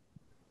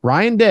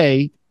 Ryan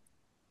Day,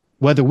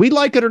 whether we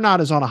like it or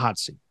not, is on a hot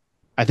seat.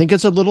 I think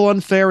it's a little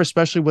unfair,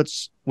 especially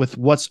with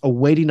what's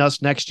awaiting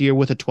us next year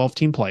with a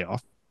 12-team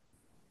playoff.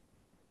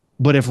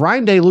 But if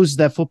Ryan Day loses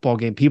that football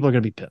game, people are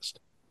going to be pissed.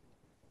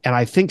 And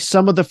I think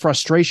some of the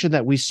frustration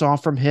that we saw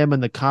from him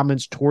and the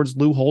comments towards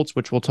Lou Holtz,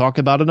 which we'll talk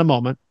about in a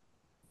moment,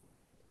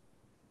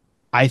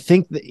 I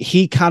think that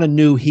he kind of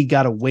knew he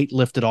got a weight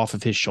lifted off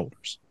of his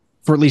shoulders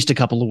for at least a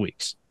couple of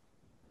weeks.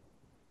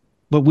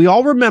 But we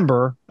all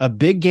remember a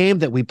big game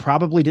that we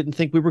probably didn't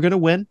think we were going to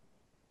win.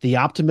 The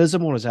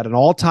optimism was at an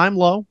all-time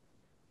low.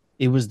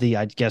 It was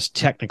I guess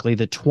technically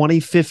the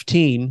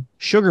 2015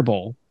 Sugar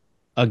Bowl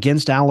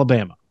against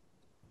Alabama.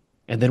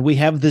 And then we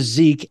have the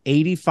Zeke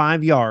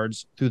 85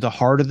 yards through the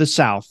heart of the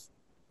South.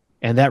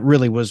 And that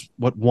really was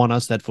what won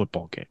us that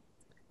football game.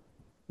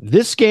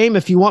 This game,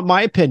 if you want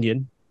my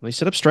opinion, let me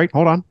sit up straight.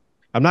 Hold on.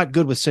 I'm not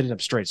good with sitting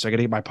up straight, so I got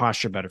to get my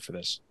posture better for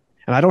this.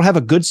 And I don't have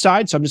a good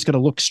side, so I'm just going to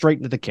look straight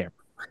into the camera.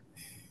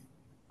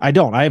 I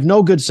don't. I have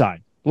no good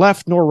side.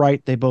 Left nor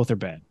right, they both are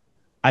bad.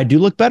 I do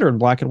look better in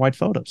black and white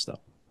photos, though.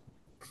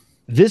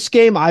 This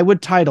game I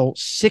would title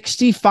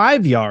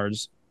 65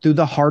 yards through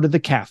the heart of the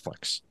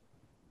Catholics,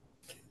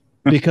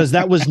 because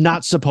that was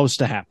not supposed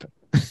to happen.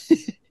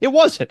 It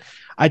wasn't.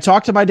 I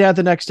talked to my dad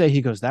the next day.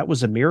 He goes, that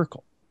was a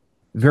miracle.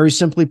 Very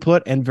simply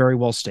put and very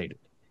well stated.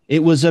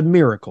 It was a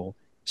miracle.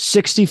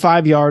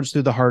 65 yards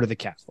through the heart of the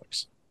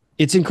Catholics.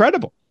 It's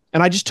incredible.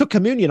 And I just took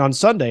communion on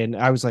Sunday, and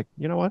I was like,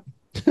 you know what?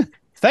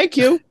 Thank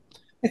you.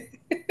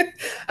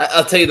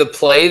 I'll tell you, the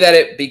play that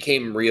it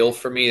became real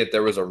for me, that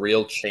there was a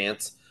real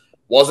chance,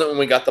 wasn't when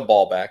we got the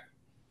ball back.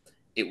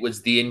 It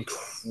was the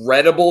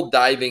incredible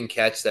diving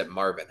catch that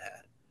Marvin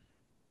had.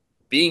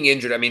 Being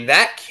injured, I mean,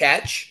 that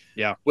catch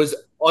was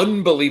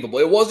unbelievable.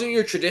 It wasn't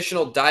your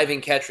traditional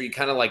diving catch where you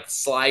kind of like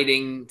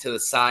sliding to the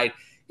side.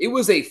 It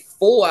was a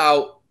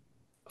full-out,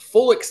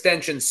 full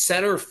extension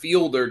center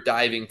fielder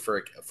diving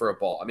for a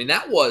ball. I mean,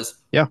 that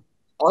was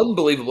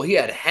unbelievable. He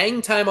had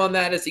hang time on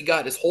that as he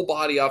got his whole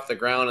body off the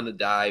ground in the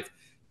dive.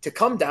 To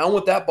come down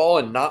with that ball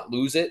and not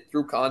lose it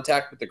through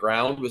contact with the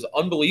ground was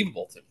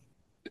unbelievable to me.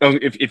 Oh,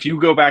 if you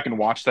go back and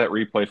watch that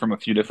replay from a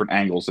few different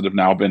angles that have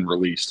now been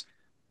released,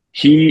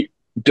 he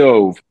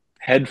dove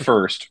head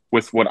first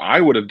with what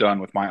I would have done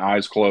with my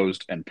eyes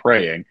closed and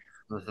praying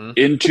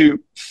into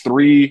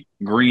 3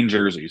 green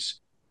jerseys.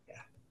 Yeah.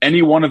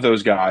 Any one of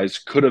those guys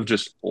could have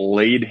just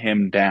laid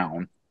him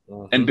down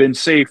and been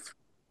safe,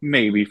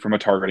 maybe, from a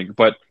targeting.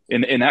 But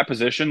in that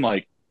position,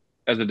 like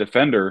as a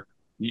defender,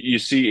 you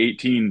see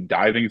 18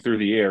 diving through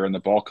the air and the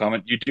ball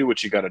coming, you do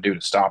what you got to do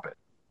to stop it.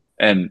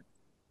 And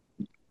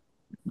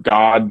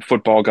God,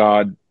 football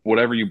God,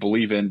 whatever you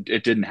believe in,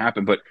 it didn't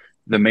happen. But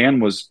the man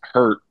was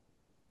hurt,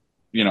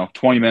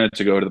 20 minutes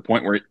ago, to the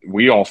point where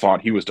we all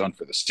thought he was done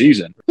for the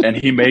season. And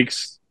he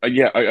makes,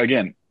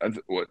 again,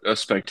 a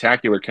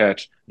spectacular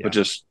catch, but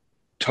just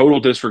total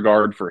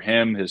disregard for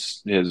him,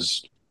 his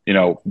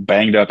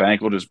banged up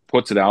ankle, just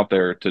puts it out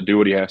there to do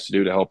what he has to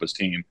do to help his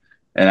team.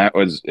 And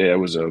it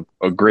was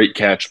a great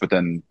catch, but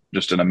then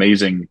just an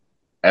amazing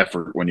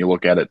effort when you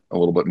look at it a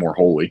little bit more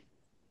wholly.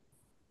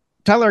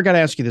 Tyler, I got to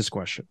ask you this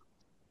question.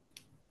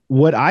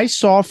 What I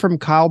saw from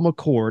Kyle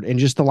McCord in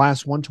just the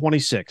last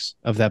 126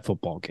 of that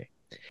football game,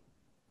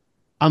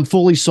 I'm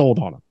fully sold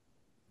on him.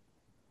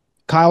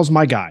 Kyle's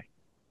my guy.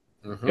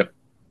 Yep.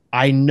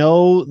 I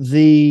know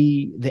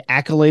the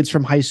accolades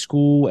from high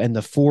school and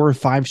the 4- or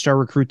 5-star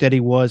recruit that he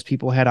was.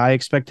 People had high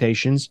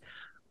expectations.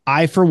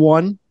 I, for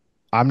one,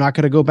 I'm not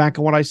going to go back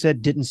on what I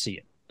said, didn't see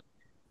it.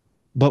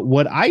 But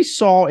what I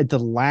saw at the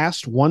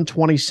last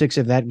 126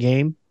 of that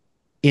game,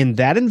 in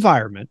that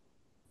environment,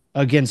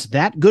 against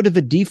that good of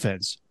a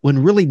defense,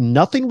 when really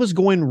nothing was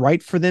going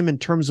right for them in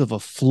terms of a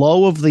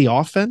flow of the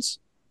offense,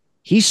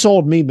 he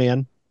sold me,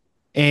 man.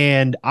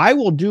 And I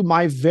will do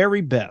my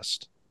very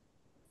best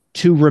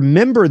to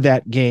remember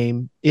that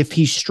game if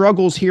he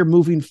struggles here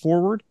moving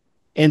forward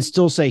and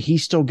still say he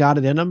still got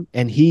it in him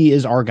and he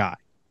is our guy.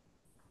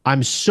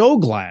 I'm so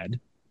glad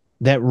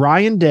that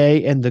Ryan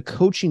Day and the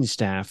coaching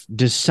staff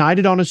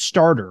decided on a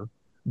starter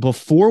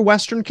before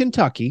Western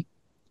Kentucky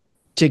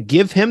to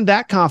give him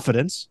that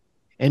confidence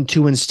and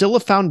to instill a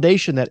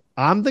foundation that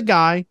I'm the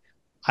guy.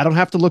 I don't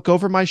have to look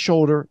over my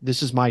shoulder.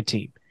 This is my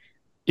team.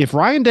 If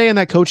Ryan Day and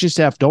that coaching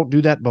staff don't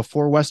do that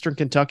before Western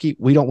Kentucky,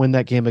 we don't win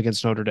that game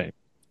against Notre Dame.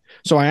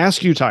 So I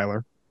ask you,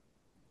 Tyler,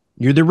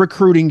 you're the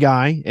recruiting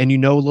guy and you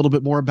know a little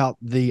bit more about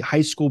the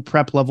high school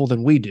prep level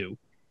than we do.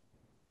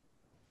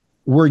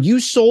 Were you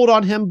sold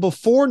on him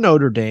before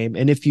Notre Dame?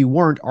 And if you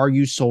weren't, are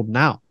you sold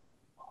now?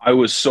 I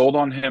was sold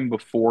on him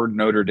before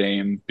Notre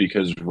Dame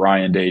because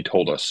Ryan Day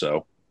told us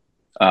so.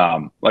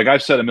 Like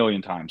I've said a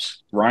million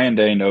times, Ryan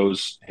Day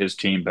knows his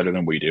team better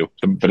than we do,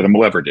 better than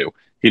we'll ever do.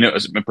 He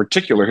knows, in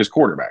particular, his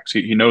quarterbacks.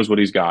 He knows what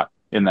he's got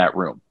in that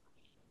room.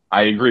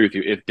 I agree with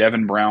you. If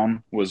Devin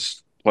Brown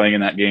was playing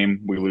in that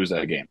game, we lose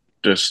that game.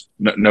 Just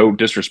no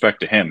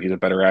disrespect to him. He's a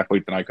better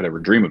athlete than I could ever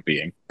dream of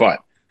being.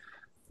 But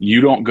you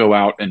don't go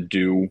out and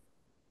do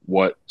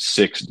what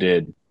Six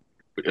did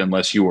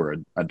unless you were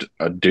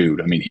a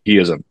dude. I mean, he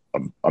is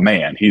a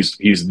man. He's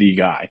the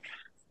guy.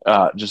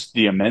 Just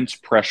the immense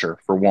pressure,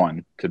 for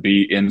one, to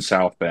be in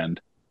South Bend,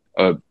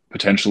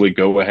 potentially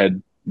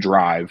go-ahead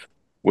drive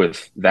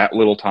with that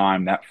little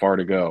time, that far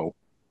to go.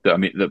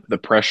 The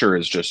pressure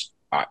is just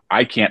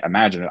I can't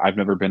imagine it. I've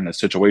never been in a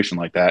situation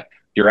like that.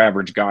 Your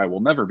average guy will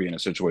never be in a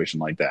situation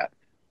like that.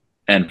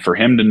 And for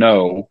him to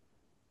know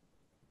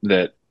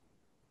that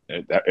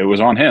it was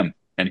on him,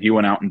 and he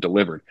went out and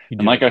delivered.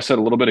 And like I said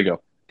a little bit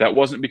ago, that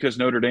wasn't because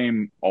Notre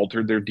Dame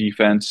altered their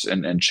defense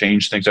and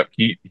changed things up.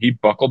 He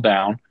buckled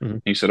down. Mm-hmm.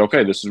 He said,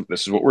 "Okay, this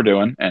is what we're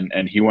doing,"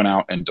 and he went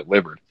out and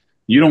delivered.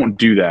 You don't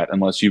do that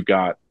unless you've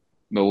got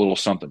a little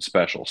something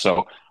special.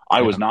 So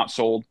I was not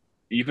sold.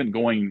 Even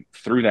going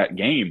through that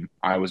game,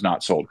 I was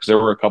not sold because there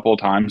were a couple of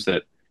times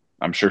that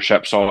I'm sure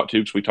Shep saw it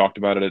too because we talked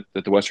about it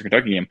at the Western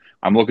Kentucky game.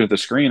 I'm looking at the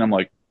screen. I'm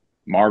like,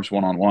 Marv's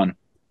one-on-one.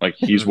 Like,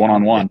 he's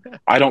one-on-one.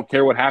 I don't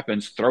care what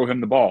happens. Throw him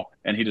the ball.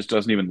 And he just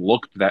doesn't even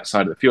look to that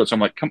side of the field. So I'm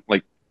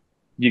like,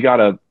 you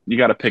gotta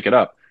pick it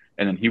up.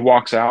 And then he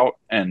walks out,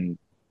 and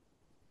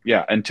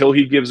until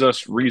he gives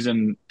us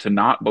reason to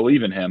not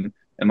believe in him.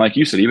 And like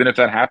you said, even if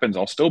that happens,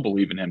 I'll still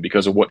believe in him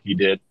because of what he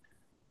did.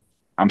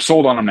 I'm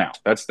sold on him now.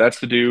 That's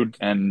the dude.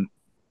 And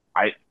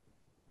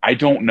I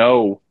don't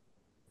know,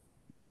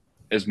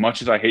 as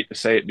much as I hate to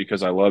say it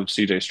because I love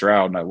CJ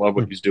Stroud and I love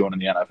what he's doing in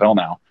the NFL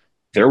now.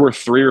 There were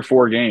 3 or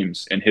 4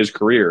 games in his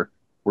career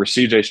where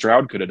CJ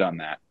Stroud could have done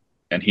that,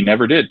 and he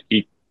never did.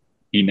 He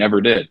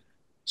never did.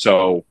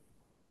 So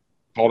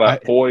all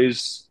that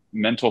poise,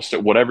 mental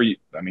whatever.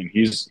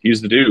 He's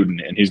the dude,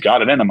 and he's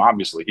got it in him.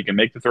 Obviously, he can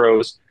make the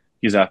throws.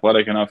 He's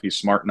athletic enough. He's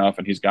smart enough,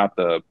 and he's got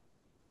the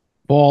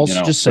balls.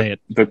 Just say it.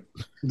 I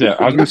was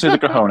going to say the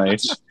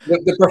cojones.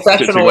 The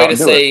professional way to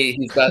say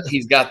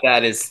he's got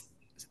that is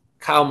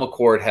Kyle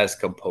McCord has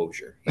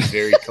composure. He's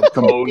very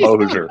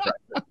composure.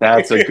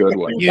 That's a good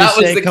one. You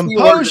say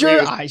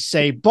composure, I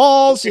say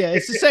balls. Yeah,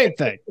 it's the same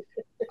thing.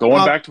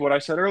 Going back to what I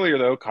said earlier,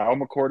 though, Kyle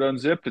McCord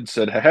unzipped and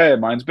said, "Hey,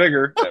 mine's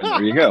bigger." And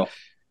there you go.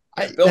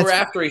 Bill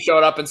Raftery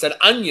showed up and said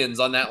onions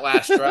on that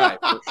last drive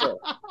for sure.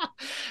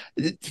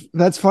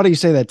 That's funny you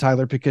say that,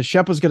 Tyler, because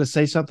Shep was going to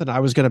say something. I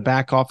was going to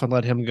back off and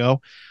let him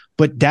go,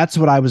 but that's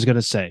what I was going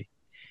to say.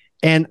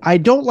 And I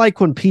don't like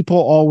when people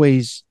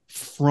always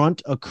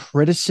front a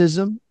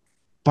criticism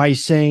by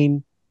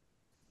saying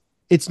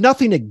it's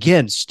nothing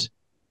against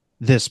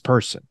this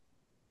person.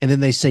 And then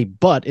they say,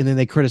 but, and then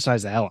they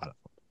criticize the hell out of them.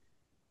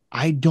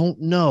 I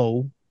don't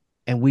know.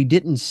 And we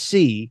didn't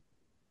see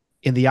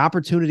in the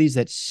opportunities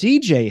that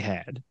CJ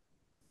had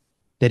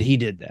that he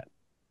did that.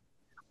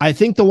 I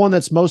think the one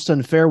that's most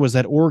unfair was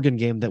that Oregon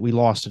game that we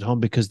lost at home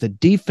because the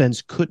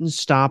defense couldn't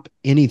stop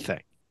anything.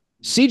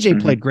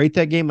 CJ played great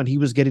that game, and he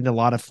was getting a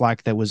lot of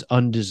flack that was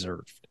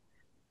undeserved.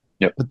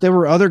 Yep. But there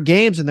were other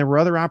games and there were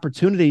other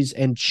opportunities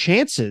and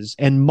chances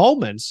and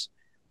moments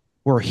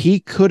where he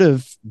could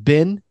have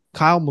been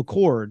Kyle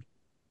McCord,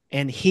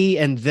 and he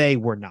and they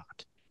were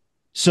not.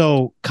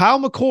 So Kyle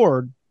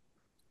McCord,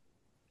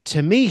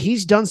 to me,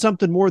 he's done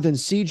something more than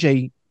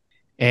CJ,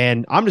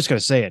 and I'm just going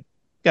to say it.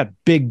 Got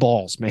big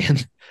balls, man.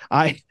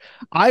 I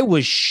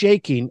was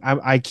shaking.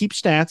 I keep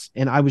stats,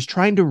 and I was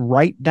trying to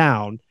write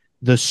down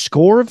the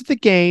score of the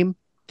game,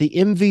 the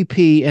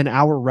MVP, and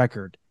our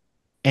record.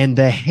 And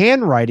the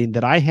handwriting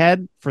that I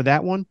had for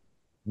that one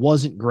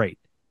wasn't great.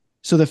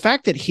 So the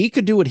fact that he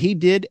could do what he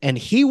did, and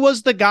he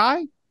was the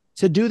guy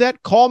to do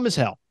that, calm as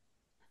hell.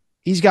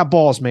 He's got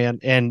balls, man,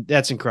 and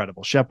that's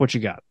incredible. Shep, what you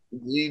got?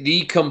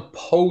 The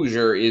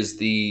composure is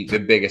the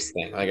biggest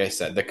thing. Like I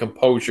said, the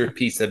composure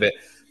piece of it.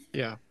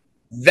 Yeah.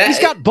 He's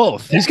got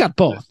both.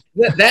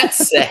 That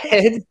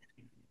said,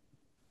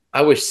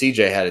 I wish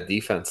CJ had a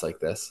defense like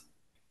this.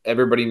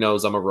 Everybody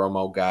knows I'm a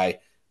Romo guy.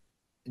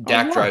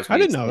 Dak drives me. I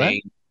didn't know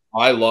that.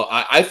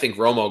 I think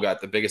Romo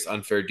got the biggest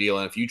unfair deal.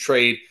 And if you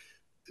trade,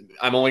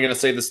 I'm only going to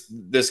say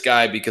this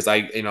guy because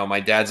my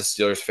dad's a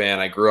Steelers fan.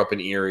 I grew up in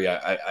Erie.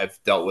 I've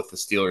dealt with the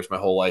Steelers my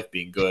whole life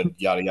being good,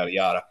 yada, yada,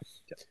 yada.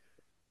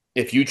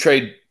 If you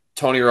trade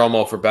Tony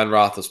Romo for Ben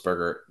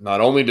Roethlisberger,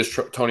 not only does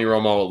Tony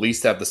Romo at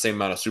least have the same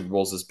amount of Super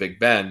Bowls as Big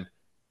Ben,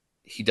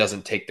 he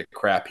doesn't take the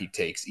crap he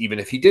takes, even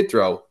if he did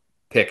throw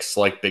picks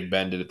like Big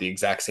Ben did at the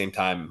exact same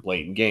time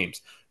late in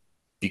games,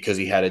 because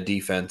he had a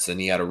defense and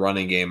he had a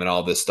running game and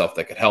all this stuff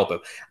that could help him.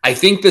 I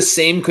think the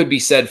same could be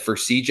said for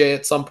CJ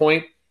at some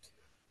point.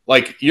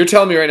 Like, you're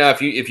telling me right now,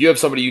 if you have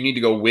somebody you need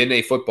to go win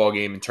a football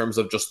game in terms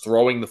of just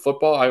throwing the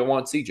football, I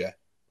want CJ.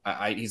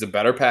 He's a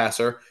better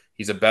passer.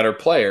 He's a better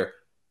player.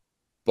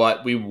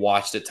 But we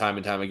watched it time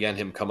and time again,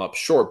 him come up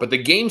short. But the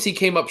games he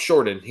came up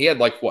short in, he had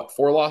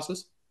 4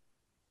 losses?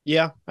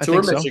 Yeah, I 2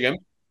 think were Michigan.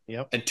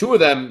 Yep. And 2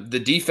 of them, the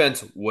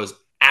defense was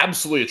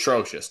absolutely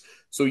atrocious.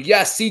 So,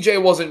 yes,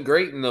 CJ wasn't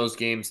great in those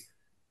games.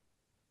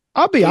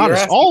 I'll be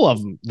honest, all of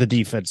them, the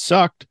defense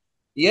sucked.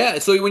 Yeah,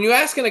 so when you're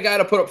asking a guy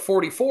to put up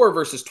 44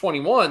 versus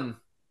 21,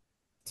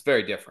 it's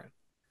very different.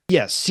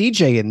 Yes,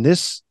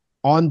 CJ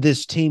on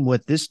this team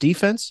with this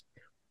defense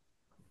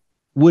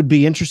would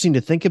be interesting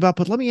to think about.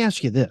 But let me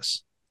ask you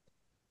this.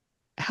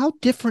 How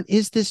different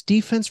is this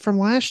defense from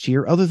last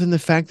year other than the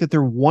fact that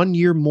they're 1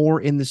 year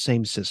more in the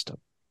same system?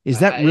 Is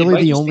that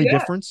really the only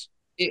difference?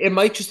 It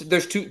might just –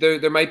 there's two –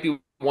 there might be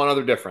one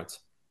other difference.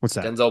 What's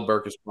that? Denzel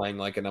Burke is playing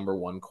like a number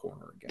 1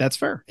 corner again. That's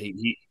fair.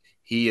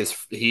 He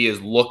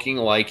is looking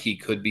like he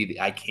could be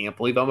I can't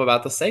believe I'm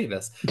about to say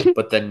this,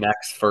 but the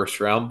next first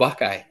round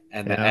Buckeye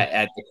and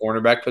at the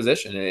cornerback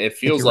position. It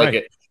feels like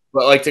it.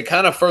 But to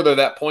kind of further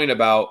that point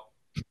about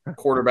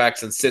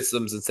quarterbacks and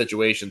systems and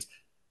situations,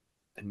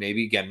 and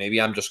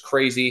maybe I'm just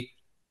crazy,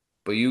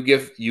 but you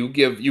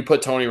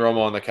put Tony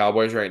Romo on the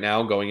Cowboys right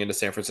now going into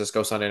San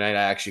Francisco Sunday night.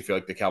 I actually feel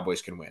like the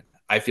Cowboys can win.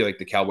 I feel like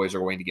the Cowboys are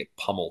going to get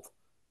pummeled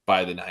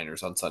by the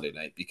Niners on Sunday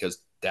night because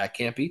Dak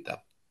can't beat them.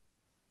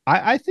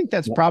 I think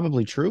that's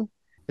probably true.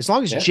 As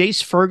long as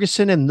Jace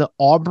Ferguson and the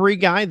Aubrey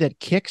guy that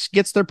kicks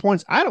gets their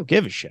points, I don't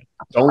give a shit.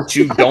 Don't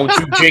you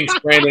jinx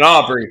Brandon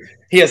Aubrey.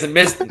 He hasn't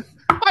missed it.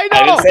 I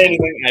know.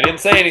 I didn't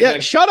say anything. Yeah,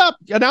 shut up.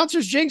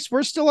 Announcers jinx.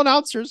 We're still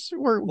announcers.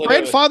 We're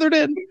grandfathered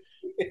in.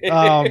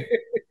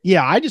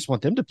 Yeah, I just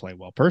want them to play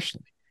well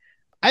personally.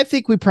 I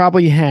think we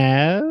probably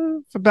have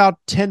about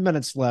 10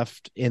 minutes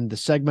left in the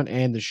segment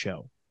and the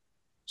show.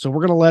 So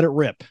we're going to let it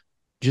rip,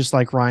 just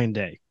like Ryan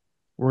Day.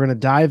 We're going to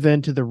dive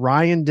into the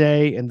Ryan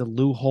Day and the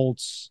Lou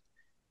Holtz.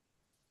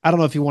 I don't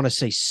know if you want to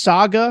say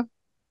saga.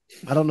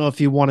 I don't know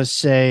if you want to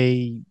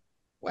say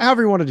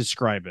however you want to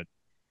describe it.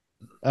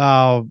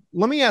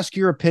 Let me ask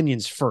your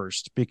opinions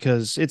first,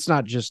 because it's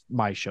not just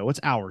my show. It's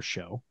our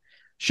show.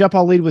 Shep,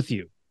 I'll lead with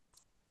you.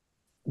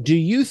 Do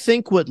you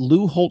think what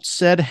Lou Holtz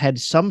said had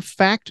some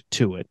fact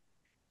to it?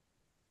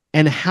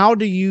 And how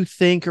do you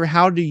think, or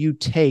how do you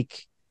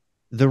take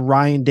the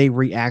Ryan Day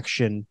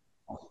reaction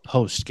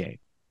post-game?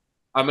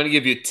 I'm going to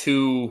give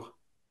you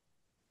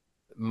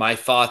my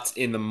thoughts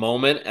in the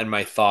moment and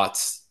my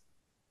thoughts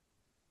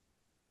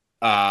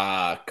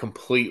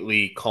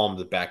completely calmed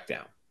it back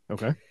down.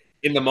 Okay.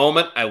 In the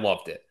moment, I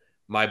loved it.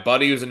 My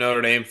buddy who's a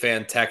Notre Dame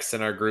fan texts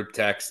in our group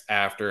text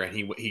after, and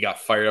he got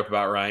fired up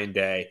about Ryan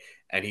Day,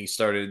 and he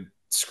started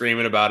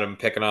screaming about him,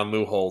 picking on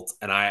Lou Holtz,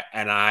 and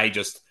I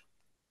just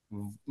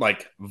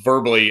like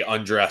verbally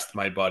undressed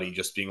my buddy,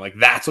 just being like,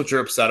 that's what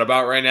you're upset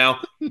about right now?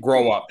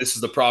 Grow up. This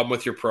is the problem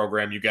with your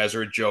program. You guys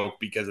are a joke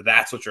because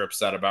that's what you're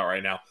upset about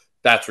right now.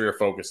 That's where your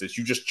focus is.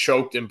 You just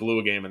choked and blew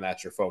a game, and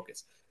that's your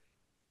focus.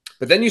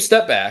 But then you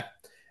step back,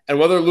 and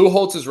whether Lou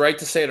Holtz is right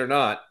to say it or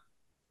not,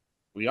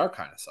 we are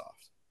kind of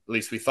soft. At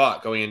least we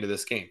thought going into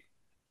this game.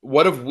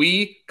 What have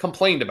we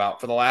complained about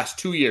for the last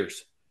 2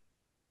 years?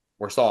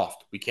 We're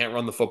soft. We can't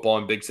run the football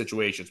in big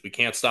situations. We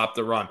can't stop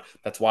the run.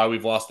 That's why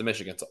we've lost to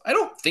Michigan. So I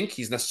don't think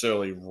he's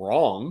necessarily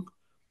wrong,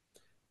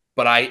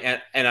 but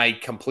I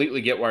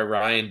completely get why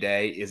Ryan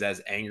Day is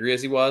as angry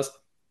as he was.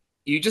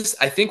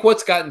 I think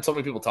what's gotten so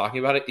many people talking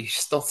about it, you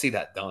just don't see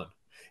that done.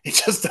 It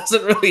just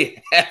doesn't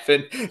really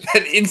happen.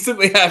 Then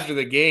instantly after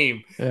the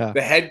game,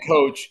 the head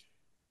coach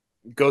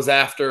goes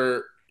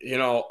after,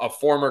 a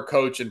former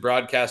coach and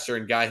broadcaster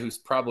and guy who's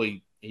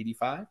probably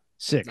 85?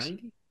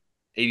 90?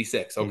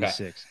 86. Okay.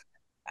 86.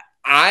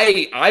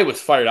 I was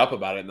fired up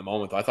about it in the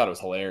moment, though. I thought it was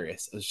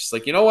hilarious. It was just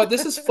like, you know what?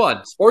 This is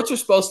fun. Sports are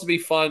supposed to be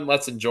fun.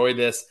 Let's enjoy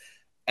this.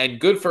 And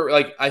good for,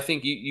 I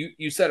think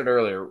you said it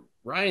earlier.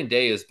 Ryan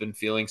Day has been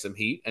feeling some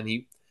heat, and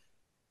he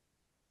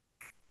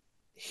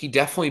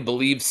definitely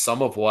believes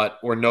some of what,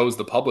 or knows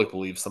the public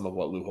believes some of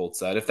what Lou Holtz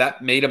said. If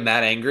that made him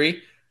that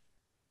angry,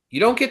 you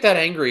don't get that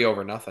angry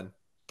over nothing.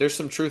 There's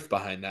some truth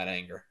behind that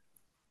anger.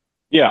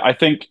 Yeah, I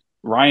think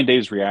Ryan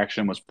Day's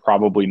reaction was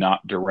probably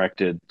not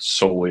directed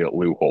solely at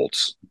Lou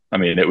Holtz. I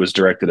mean, it was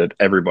directed at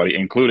everybody,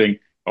 including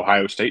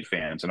Ohio State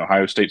fans and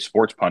Ohio State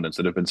sports pundits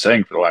that have been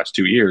saying for the last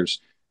 2 years,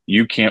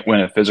 you can't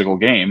win a physical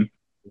game.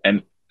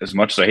 And as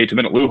much as I hate to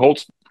admit it, Lou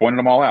Holtz pointed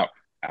them all out.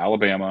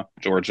 Alabama,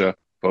 Georgia,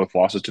 both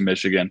losses to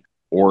Michigan,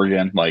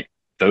 Oregon,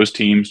 those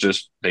teams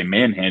they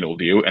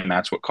manhandled you, and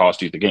that's what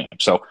cost you the game.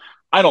 So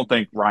I don't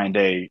think Ryan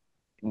Day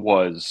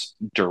was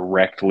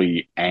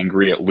directly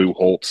angry at Lou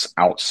Holtz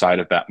outside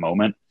of that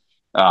moment.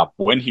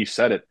 When he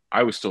said it,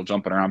 I was still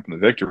jumping around from the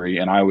victory,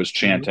 and I was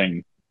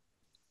chanting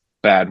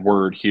bad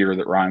word here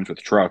that rhymes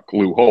with truck,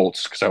 Lou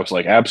Holtz, because I was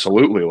like,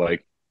 absolutely.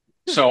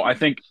 So I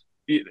think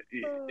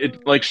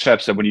it like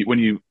Shep said, when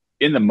you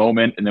in the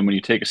moment, and then when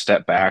you take a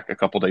step back a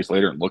couple days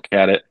later and look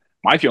at it,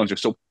 my feelings are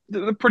still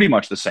pretty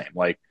much the same.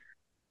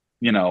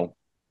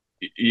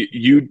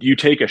 You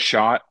take a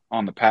shot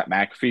on the Pat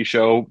McAfee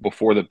show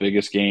before the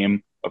biggest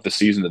game of the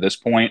season to this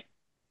point.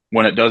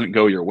 When it doesn't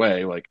go your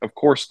way, of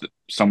course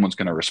someone's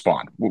going to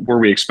respond. Were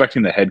we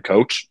expecting the head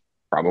coach?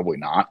 Probably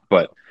not.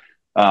 But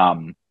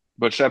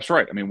Shep's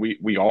right. I mean,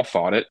 we all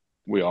thought it.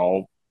 We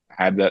all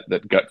had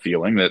that gut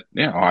feeling that,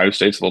 Ohio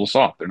State's a little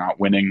soft. They're not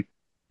winning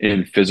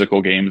in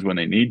physical games when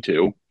they need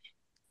to.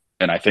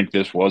 And I think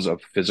this was a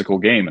physical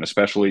game, and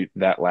especially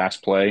that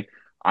last play.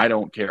 I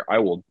don't care. I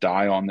will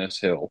die on this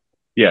hill.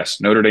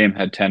 Yes, Notre Dame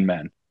had 10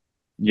 men.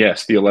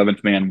 Yes, the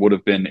 11th man would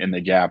have been in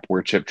the gap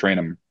where Chip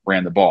Trayanum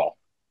ran the ball.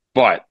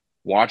 But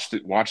watch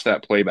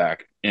that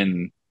playback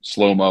in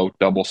slow-mo,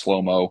 double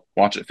slow-mo.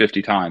 Watch it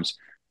 50 times.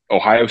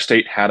 Ohio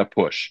State had a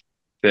push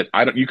that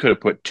you could have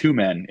put 2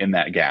 men in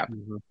that gap,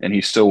 and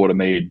he still would have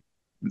made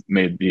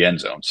the end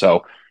zone.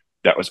 So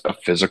that was a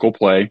physical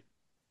play.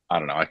 I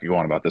don't know. I could go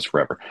on about this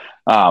forever.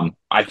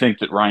 I think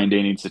that Ryan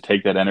Day needs to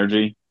take that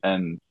energy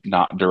and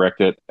not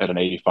direct it at an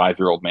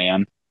 85-year-old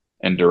man,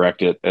 and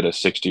direct it at a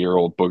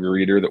 60-year-old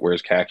booger eater that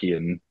wears khaki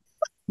and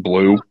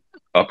blue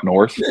up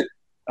north.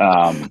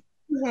 I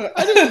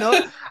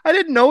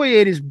didn't know he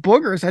ate his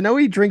boogers. I know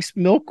he drinks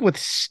milk with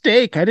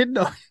steak. I didn't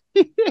know.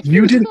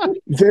 You didn't.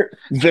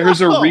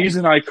 There's a No.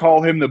 reason I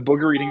call him the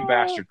booger eating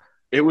bastard.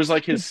 It was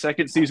like his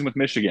second season with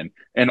Michigan,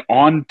 and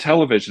on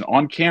television,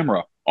 on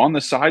camera, on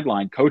the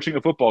sideline, coaching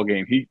a football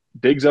game, he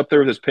digs up there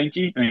with his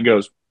pinky and he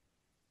goes.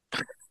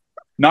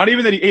 Not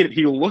even that he ate it;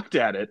 he looked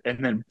at it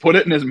and then put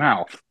it in his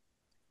mouth.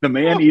 The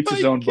man eats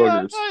his own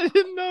God, boogers. I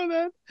didn't know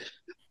that.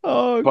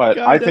 Oh, But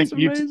God, I that's think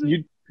you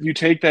amazing. you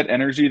take that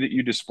energy that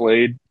you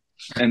displayed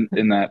in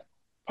that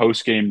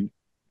post game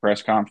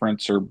press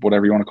conference or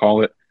whatever you want to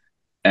call it,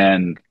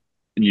 and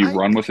you I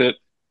run with it,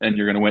 and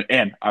you're going to win.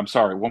 And I'm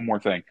sorry, one more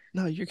thing.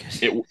 no, you're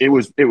good.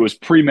 It was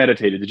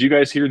premeditated. Did you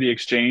guys hear the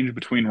exchange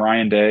between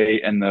Ryan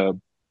Day and the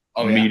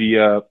Oh yeah.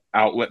 media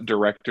outlet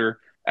director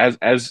as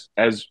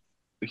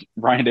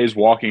Ryan Day's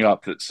walking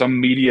up? That some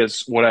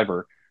media's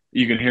whatever.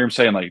 You can hear him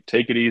saying like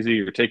 "take it easy"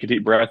 or "take a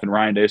deep breath," and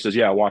Ryan Day says,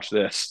 "Yeah, watch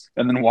this,"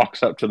 and then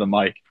walks up to the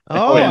mic and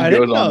Oh, then I goes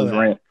didn't on know his that.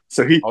 rant.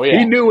 So he Oh, yeah.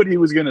 he knew what he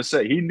was going to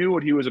say. He knew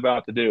what he was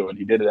about to do, and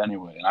he did it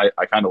anyway. And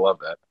I kind of love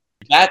that.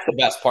 That's the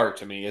best part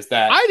to me is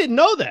that I didn't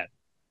know that. I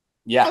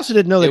yeah. also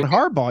didn't know that It-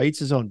 Harbaugh eats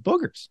his own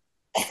boogers.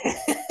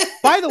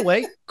 By the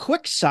way,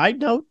 quick side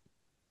note,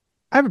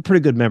 I have a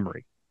pretty good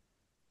memory.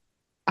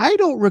 I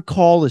don't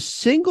recall a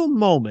single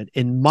moment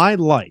in my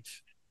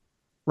life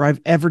where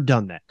I've ever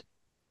done that.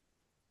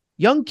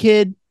 Young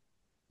kid,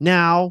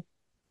 now,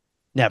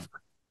 never.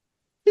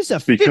 He's a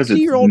Because it's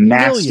 50-year-old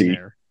nasty.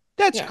 millionaire.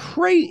 That's Yeah.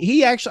 crazy.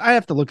 He actually, I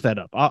have to look that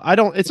up. I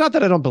don't, it's not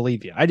that I don't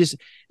believe you. I just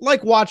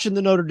like watching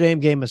the Notre Dame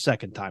game a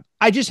second time.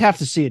 I just have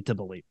to see it to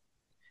believe.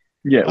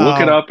 Yeah, look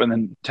it up and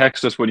then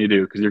text us when you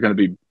do because you're going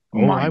to be I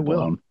mind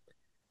will.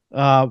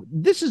 blown.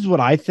 This is what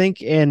I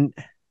think, and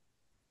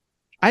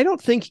I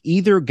don't think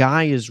either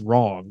guy is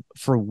wrong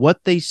for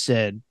what they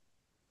said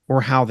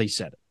or how they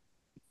said it.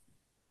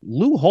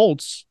 Lou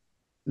Holtz,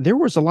 there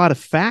was a lot of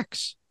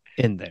facts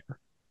in there.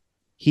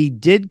 He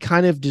did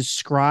kind of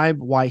describe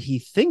why he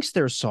thinks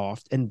they're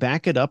soft and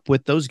back it up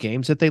with those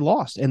games that they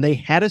lost, and they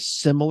had a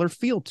similar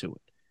feel to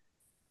it.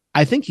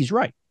 I think he's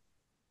right.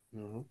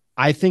 Mhm.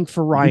 I think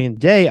for Ryan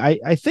Day,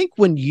 I think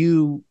when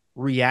you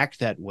react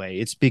that way,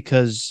 it's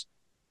because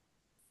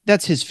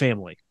that's his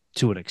family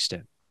to an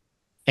extent.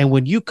 And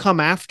when you come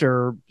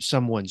after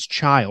someone's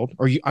child,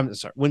 or I'm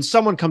sorry, when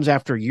someone comes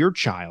after your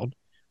child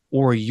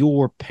or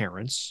your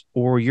parents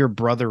or your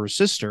brother or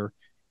sister,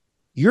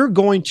 you're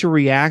going to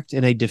react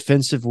in a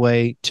defensive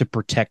way to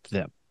protect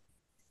them.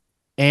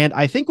 And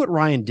I think what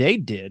Ryan Day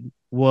did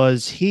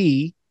was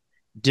he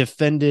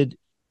defended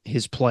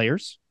his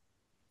players,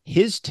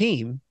 his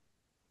team,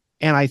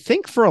 and I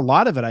think for a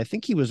lot of it, I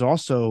think he was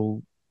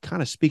also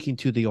kind of speaking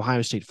to the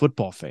Ohio State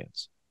football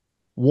fans.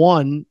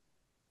 One,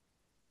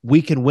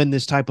 we can win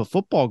this type of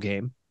football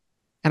game.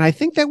 And I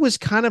think that was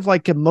kind of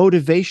like a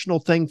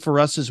motivational thing for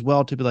us as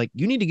well to be like,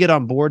 you need to get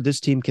on board. This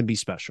team can be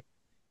special.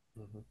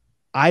 Mm-hmm.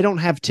 I don't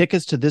have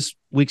tickets to this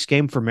week's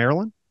game for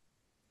Maryland.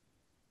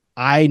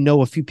 I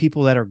know a few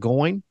people that are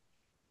going.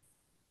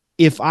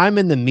 If I'm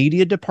in the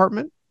media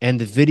department and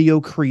the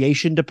video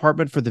creation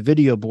department for the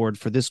video board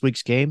for this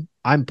week's game,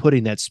 I'm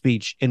putting that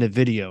speech in a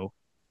video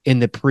in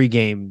the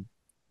pregame.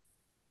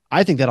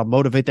 I think that'll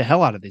motivate the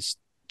hell out of this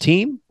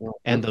team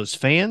and those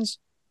fans.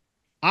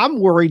 I'm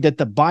worried that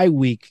the bye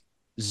week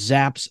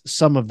zaps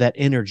some of that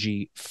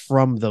energy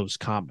from those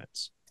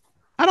comments.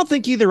 I don't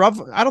think either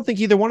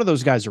one of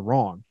those guys are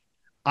wrong.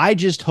 I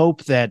just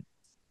hope that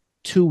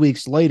 2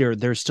 weeks later,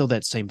 there's still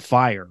that same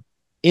fire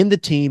in the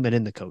team and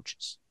in the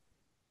coaches.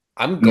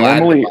 I'm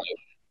glad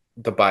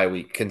the bye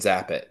week can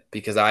zap it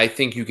because I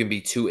think you can be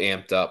too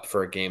amped up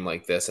for a game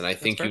like this. And I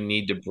think you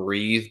need to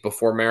breathe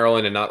before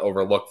Maryland and not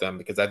overlook them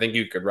because I think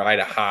you could ride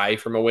a high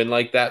from a win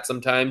like that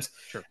sometimes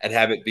and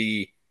have it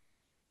be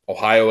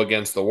Ohio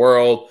against the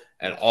world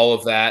and all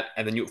of that.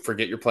 And then you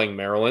forget you're playing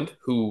Maryland,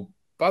 who,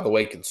 by the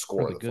way, can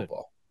score the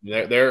football.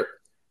 They're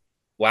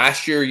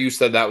last year you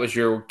said that was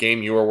your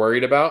game you were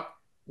worried about.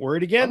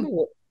 Worried again?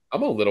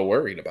 I'm a little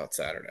worried about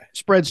Saturday.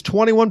 Spread's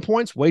 21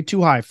 points, way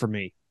too high for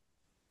me.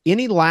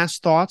 Any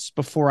last thoughts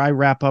before I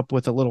wrap up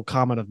with a little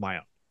comment of my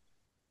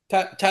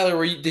own?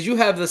 Tyler, did you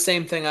have the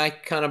same thing I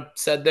kind of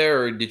said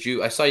there, or did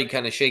you? I saw you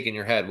kind of shaking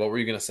your head. What were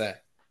you going to say?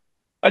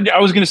 I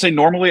was going to say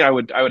normally I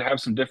would have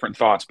some different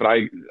thoughts, but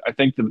I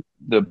think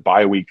the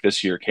bye week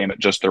this year came at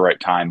just the right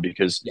time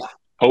because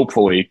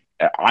hopefully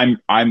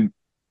I'm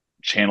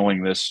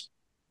channeling this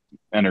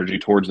energy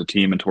towards the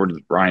team and towards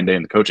Ryan Day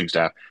and the coaching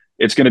staff.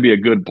 It's going to be a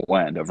good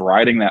blend of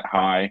riding that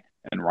high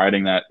and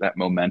riding that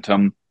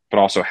momentum, but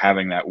also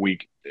having that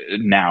week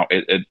now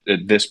at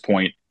this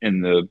point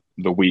in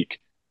the week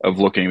of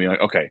looking and being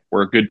like, okay,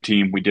 we're a good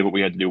team. We did what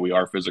we had to do. We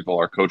are physical.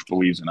 Our coach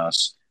believes in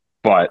us,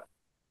 but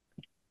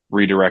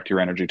redirect your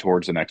energy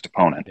towards the next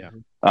opponent.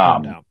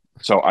 Yeah.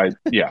 So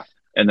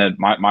and then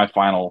my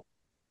final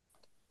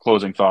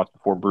closing thoughts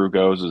before Brew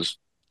goes is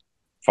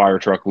fire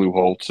truck Lou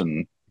Holtz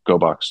and go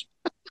Bucks.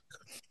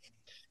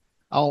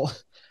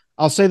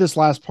 I'll say this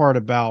last part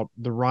about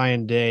the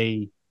Ryan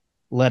Day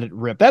let it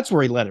rip. That's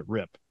where he let it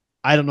rip.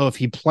 I don't know if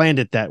he planned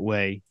it that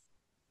way,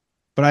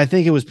 but I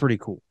think it was pretty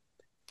cool.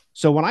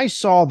 So when I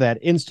saw that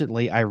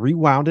instantly, I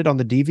rewound it on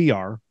the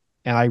DVR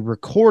and I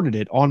recorded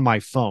it on my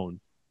phone.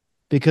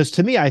 Because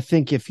to me, I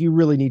think if you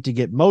really need to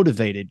get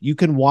motivated, you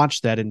can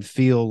watch that and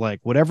feel like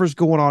whatever's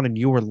going on in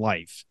your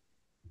life.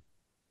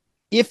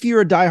 If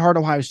you're a diehard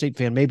Ohio State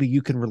fan, maybe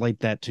you can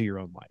relate that to your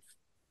own life.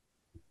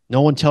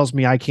 No one tells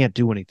me I can't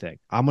do anything.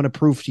 I'm going to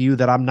prove to you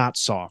that I'm not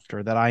soft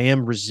or that I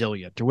am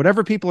resilient or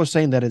whatever people are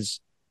saying that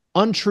is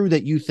untrue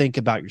that you think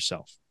about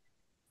yourself.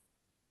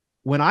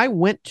 When I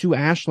went to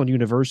Ashland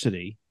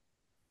University,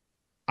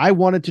 I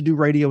wanted to do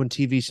radio and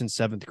TV since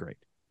 7th grade.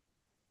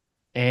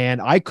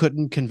 And I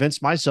couldn't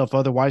convince myself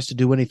otherwise to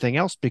do anything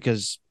else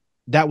because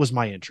that was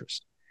my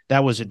interest.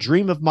 That was a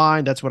dream of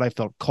mine. That's what I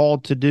felt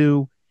called to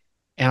do.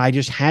 And I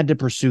just had to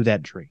pursue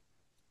that dream.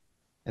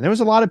 And there was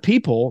a lot of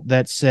people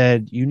that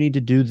said, you need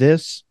to do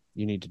this.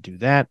 You need to do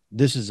that.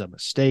 This is a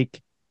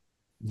mistake.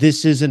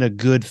 This isn't a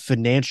good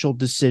financial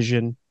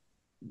decision.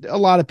 A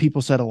lot of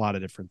people said a lot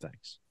of different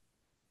things.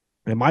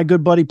 And my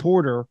good buddy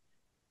Porter,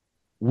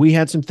 we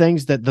had some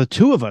things that the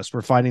two of us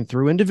were fighting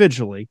through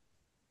individually.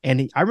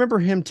 And I remember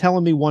him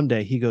telling me one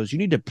day, he goes, you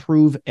need to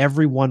prove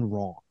everyone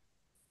wrong.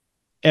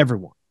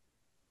 Everyone.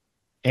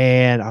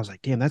 And I was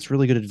like, damn, that's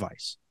really good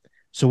advice.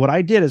 So what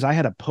I did is I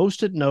had a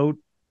Post-it note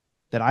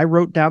that I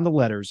wrote down the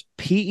letters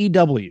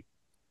PEW,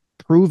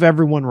 prove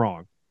everyone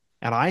wrong.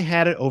 And I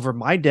had it over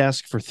my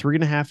desk for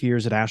 3.5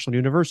 years at Ashland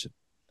University.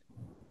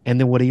 And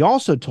then what he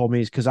also told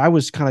me is because I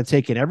was kind of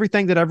taking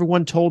everything that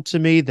everyone told to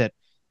me that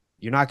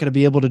you're not going to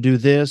be able to do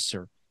this,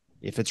 or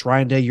if it's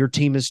Ryan Day, your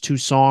team is too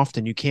soft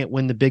and you can't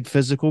win the big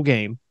physical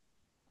game.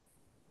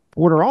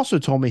 Porter also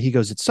told me, he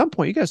goes, at some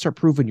point, you got to start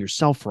proving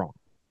yourself wrong.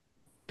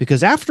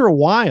 Because after a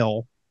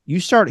while, you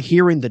start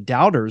hearing the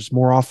doubters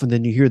more often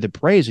than you hear the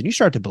praise, and you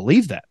start to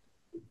believe that.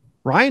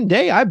 Ryan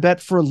Day, I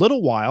bet for a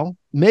little while,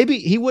 maybe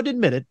he would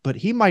admit it, but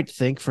he might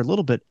think for a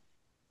little bit,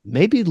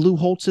 maybe Lou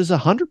Holtz is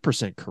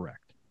 100% correct.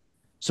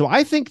 So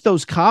I think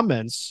those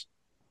comments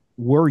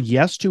were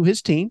yes to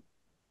his team,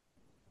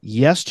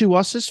 yes to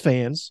us as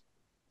fans,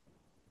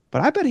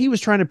 but I bet he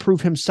was trying to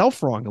prove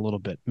himself wrong a little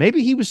bit.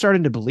 Maybe he was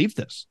starting to believe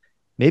this.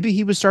 Maybe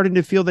he was starting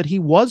to feel that he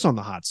was on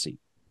the hot seat.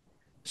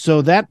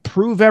 So that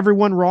prove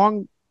everyone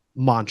wrong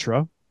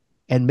mantra,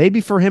 and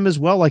maybe for him as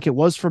well, like it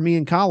was for me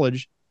in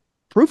college,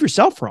 prove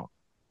yourself wrong.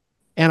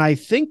 And I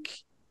think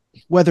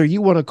whether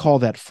you want to call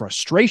that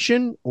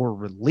frustration or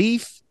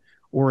relief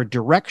or a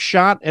direct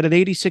shot at an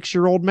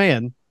 86-year-old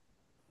man,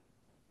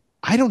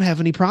 I don't have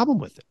any problem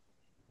with it.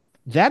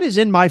 That is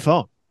in my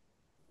phone.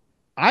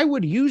 I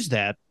would use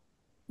that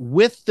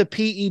with the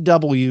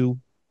PEW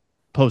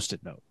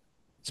Post-it note.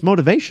 It's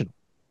motivational.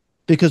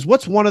 Because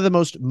what's one of the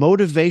most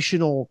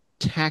motivational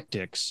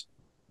tactics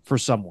for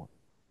someone?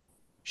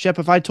 Shep,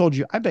 if I told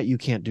you, I bet you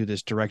can't do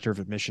this director of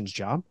admissions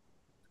job,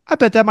 I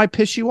bet that might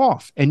piss you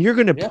off. And you're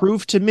going to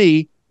prove to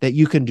me that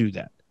you can do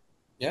that.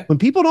 Yeah. When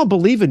people don't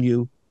believe in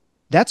you,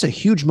 that's a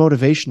huge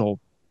motivational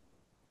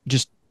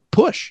just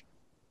push.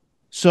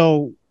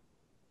 So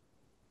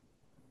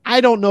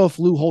I don't know if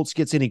Lou Holtz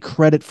gets any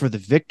credit for the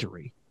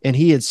victory. And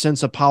he had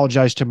since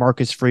apologized to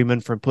Marcus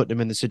Freeman for putting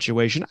him in the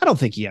situation. I don't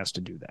think he has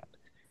to do that.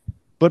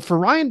 But for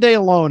Ryan Day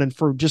alone, and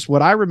for just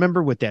what I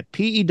remember with that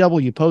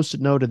PEW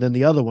Post-it note and then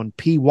the other one,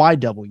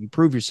 PYW,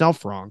 prove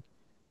yourself wrong,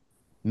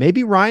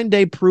 maybe Ryan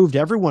Day proved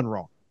everyone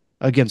wrong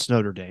against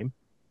Notre Dame.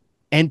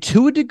 And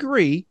to a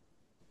degree,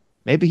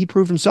 maybe he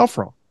proved himself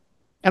wrong.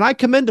 And I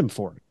commend him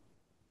for it.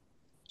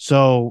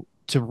 So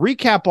to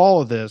recap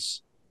all of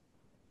this,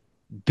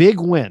 big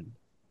win,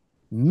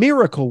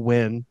 miracle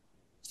win.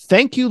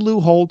 Thank you, Lou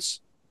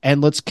Holtz.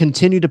 And let's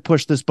continue to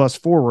push this bus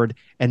forward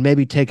and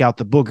maybe take out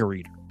the booger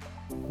eater.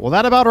 Well,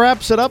 that about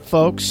wraps it up,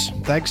 folks.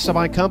 Thanks to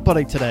my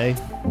company today.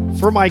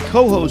 For my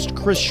co-host,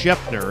 Chris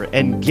Shepner,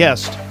 and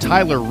guest,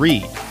 Tyler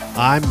Reed,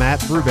 I'm Matt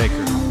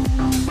Brubaker.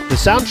 The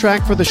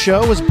soundtrack for the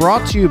show is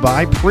brought to you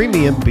by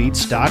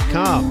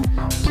PremiumBeats.com.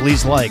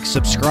 Please like,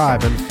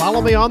 subscribe, and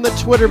follow me on the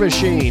Twitter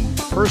machine.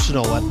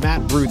 Personal at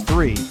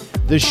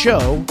MattBrew3. The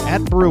show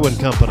at Brew &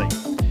 Company.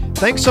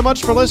 Thanks so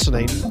much for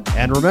listening.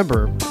 And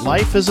remember,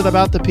 life isn't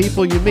about the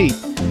people you meet,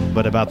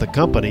 but about the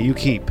company you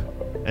keep.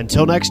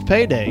 Until next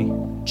payday,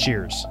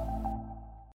 cheers.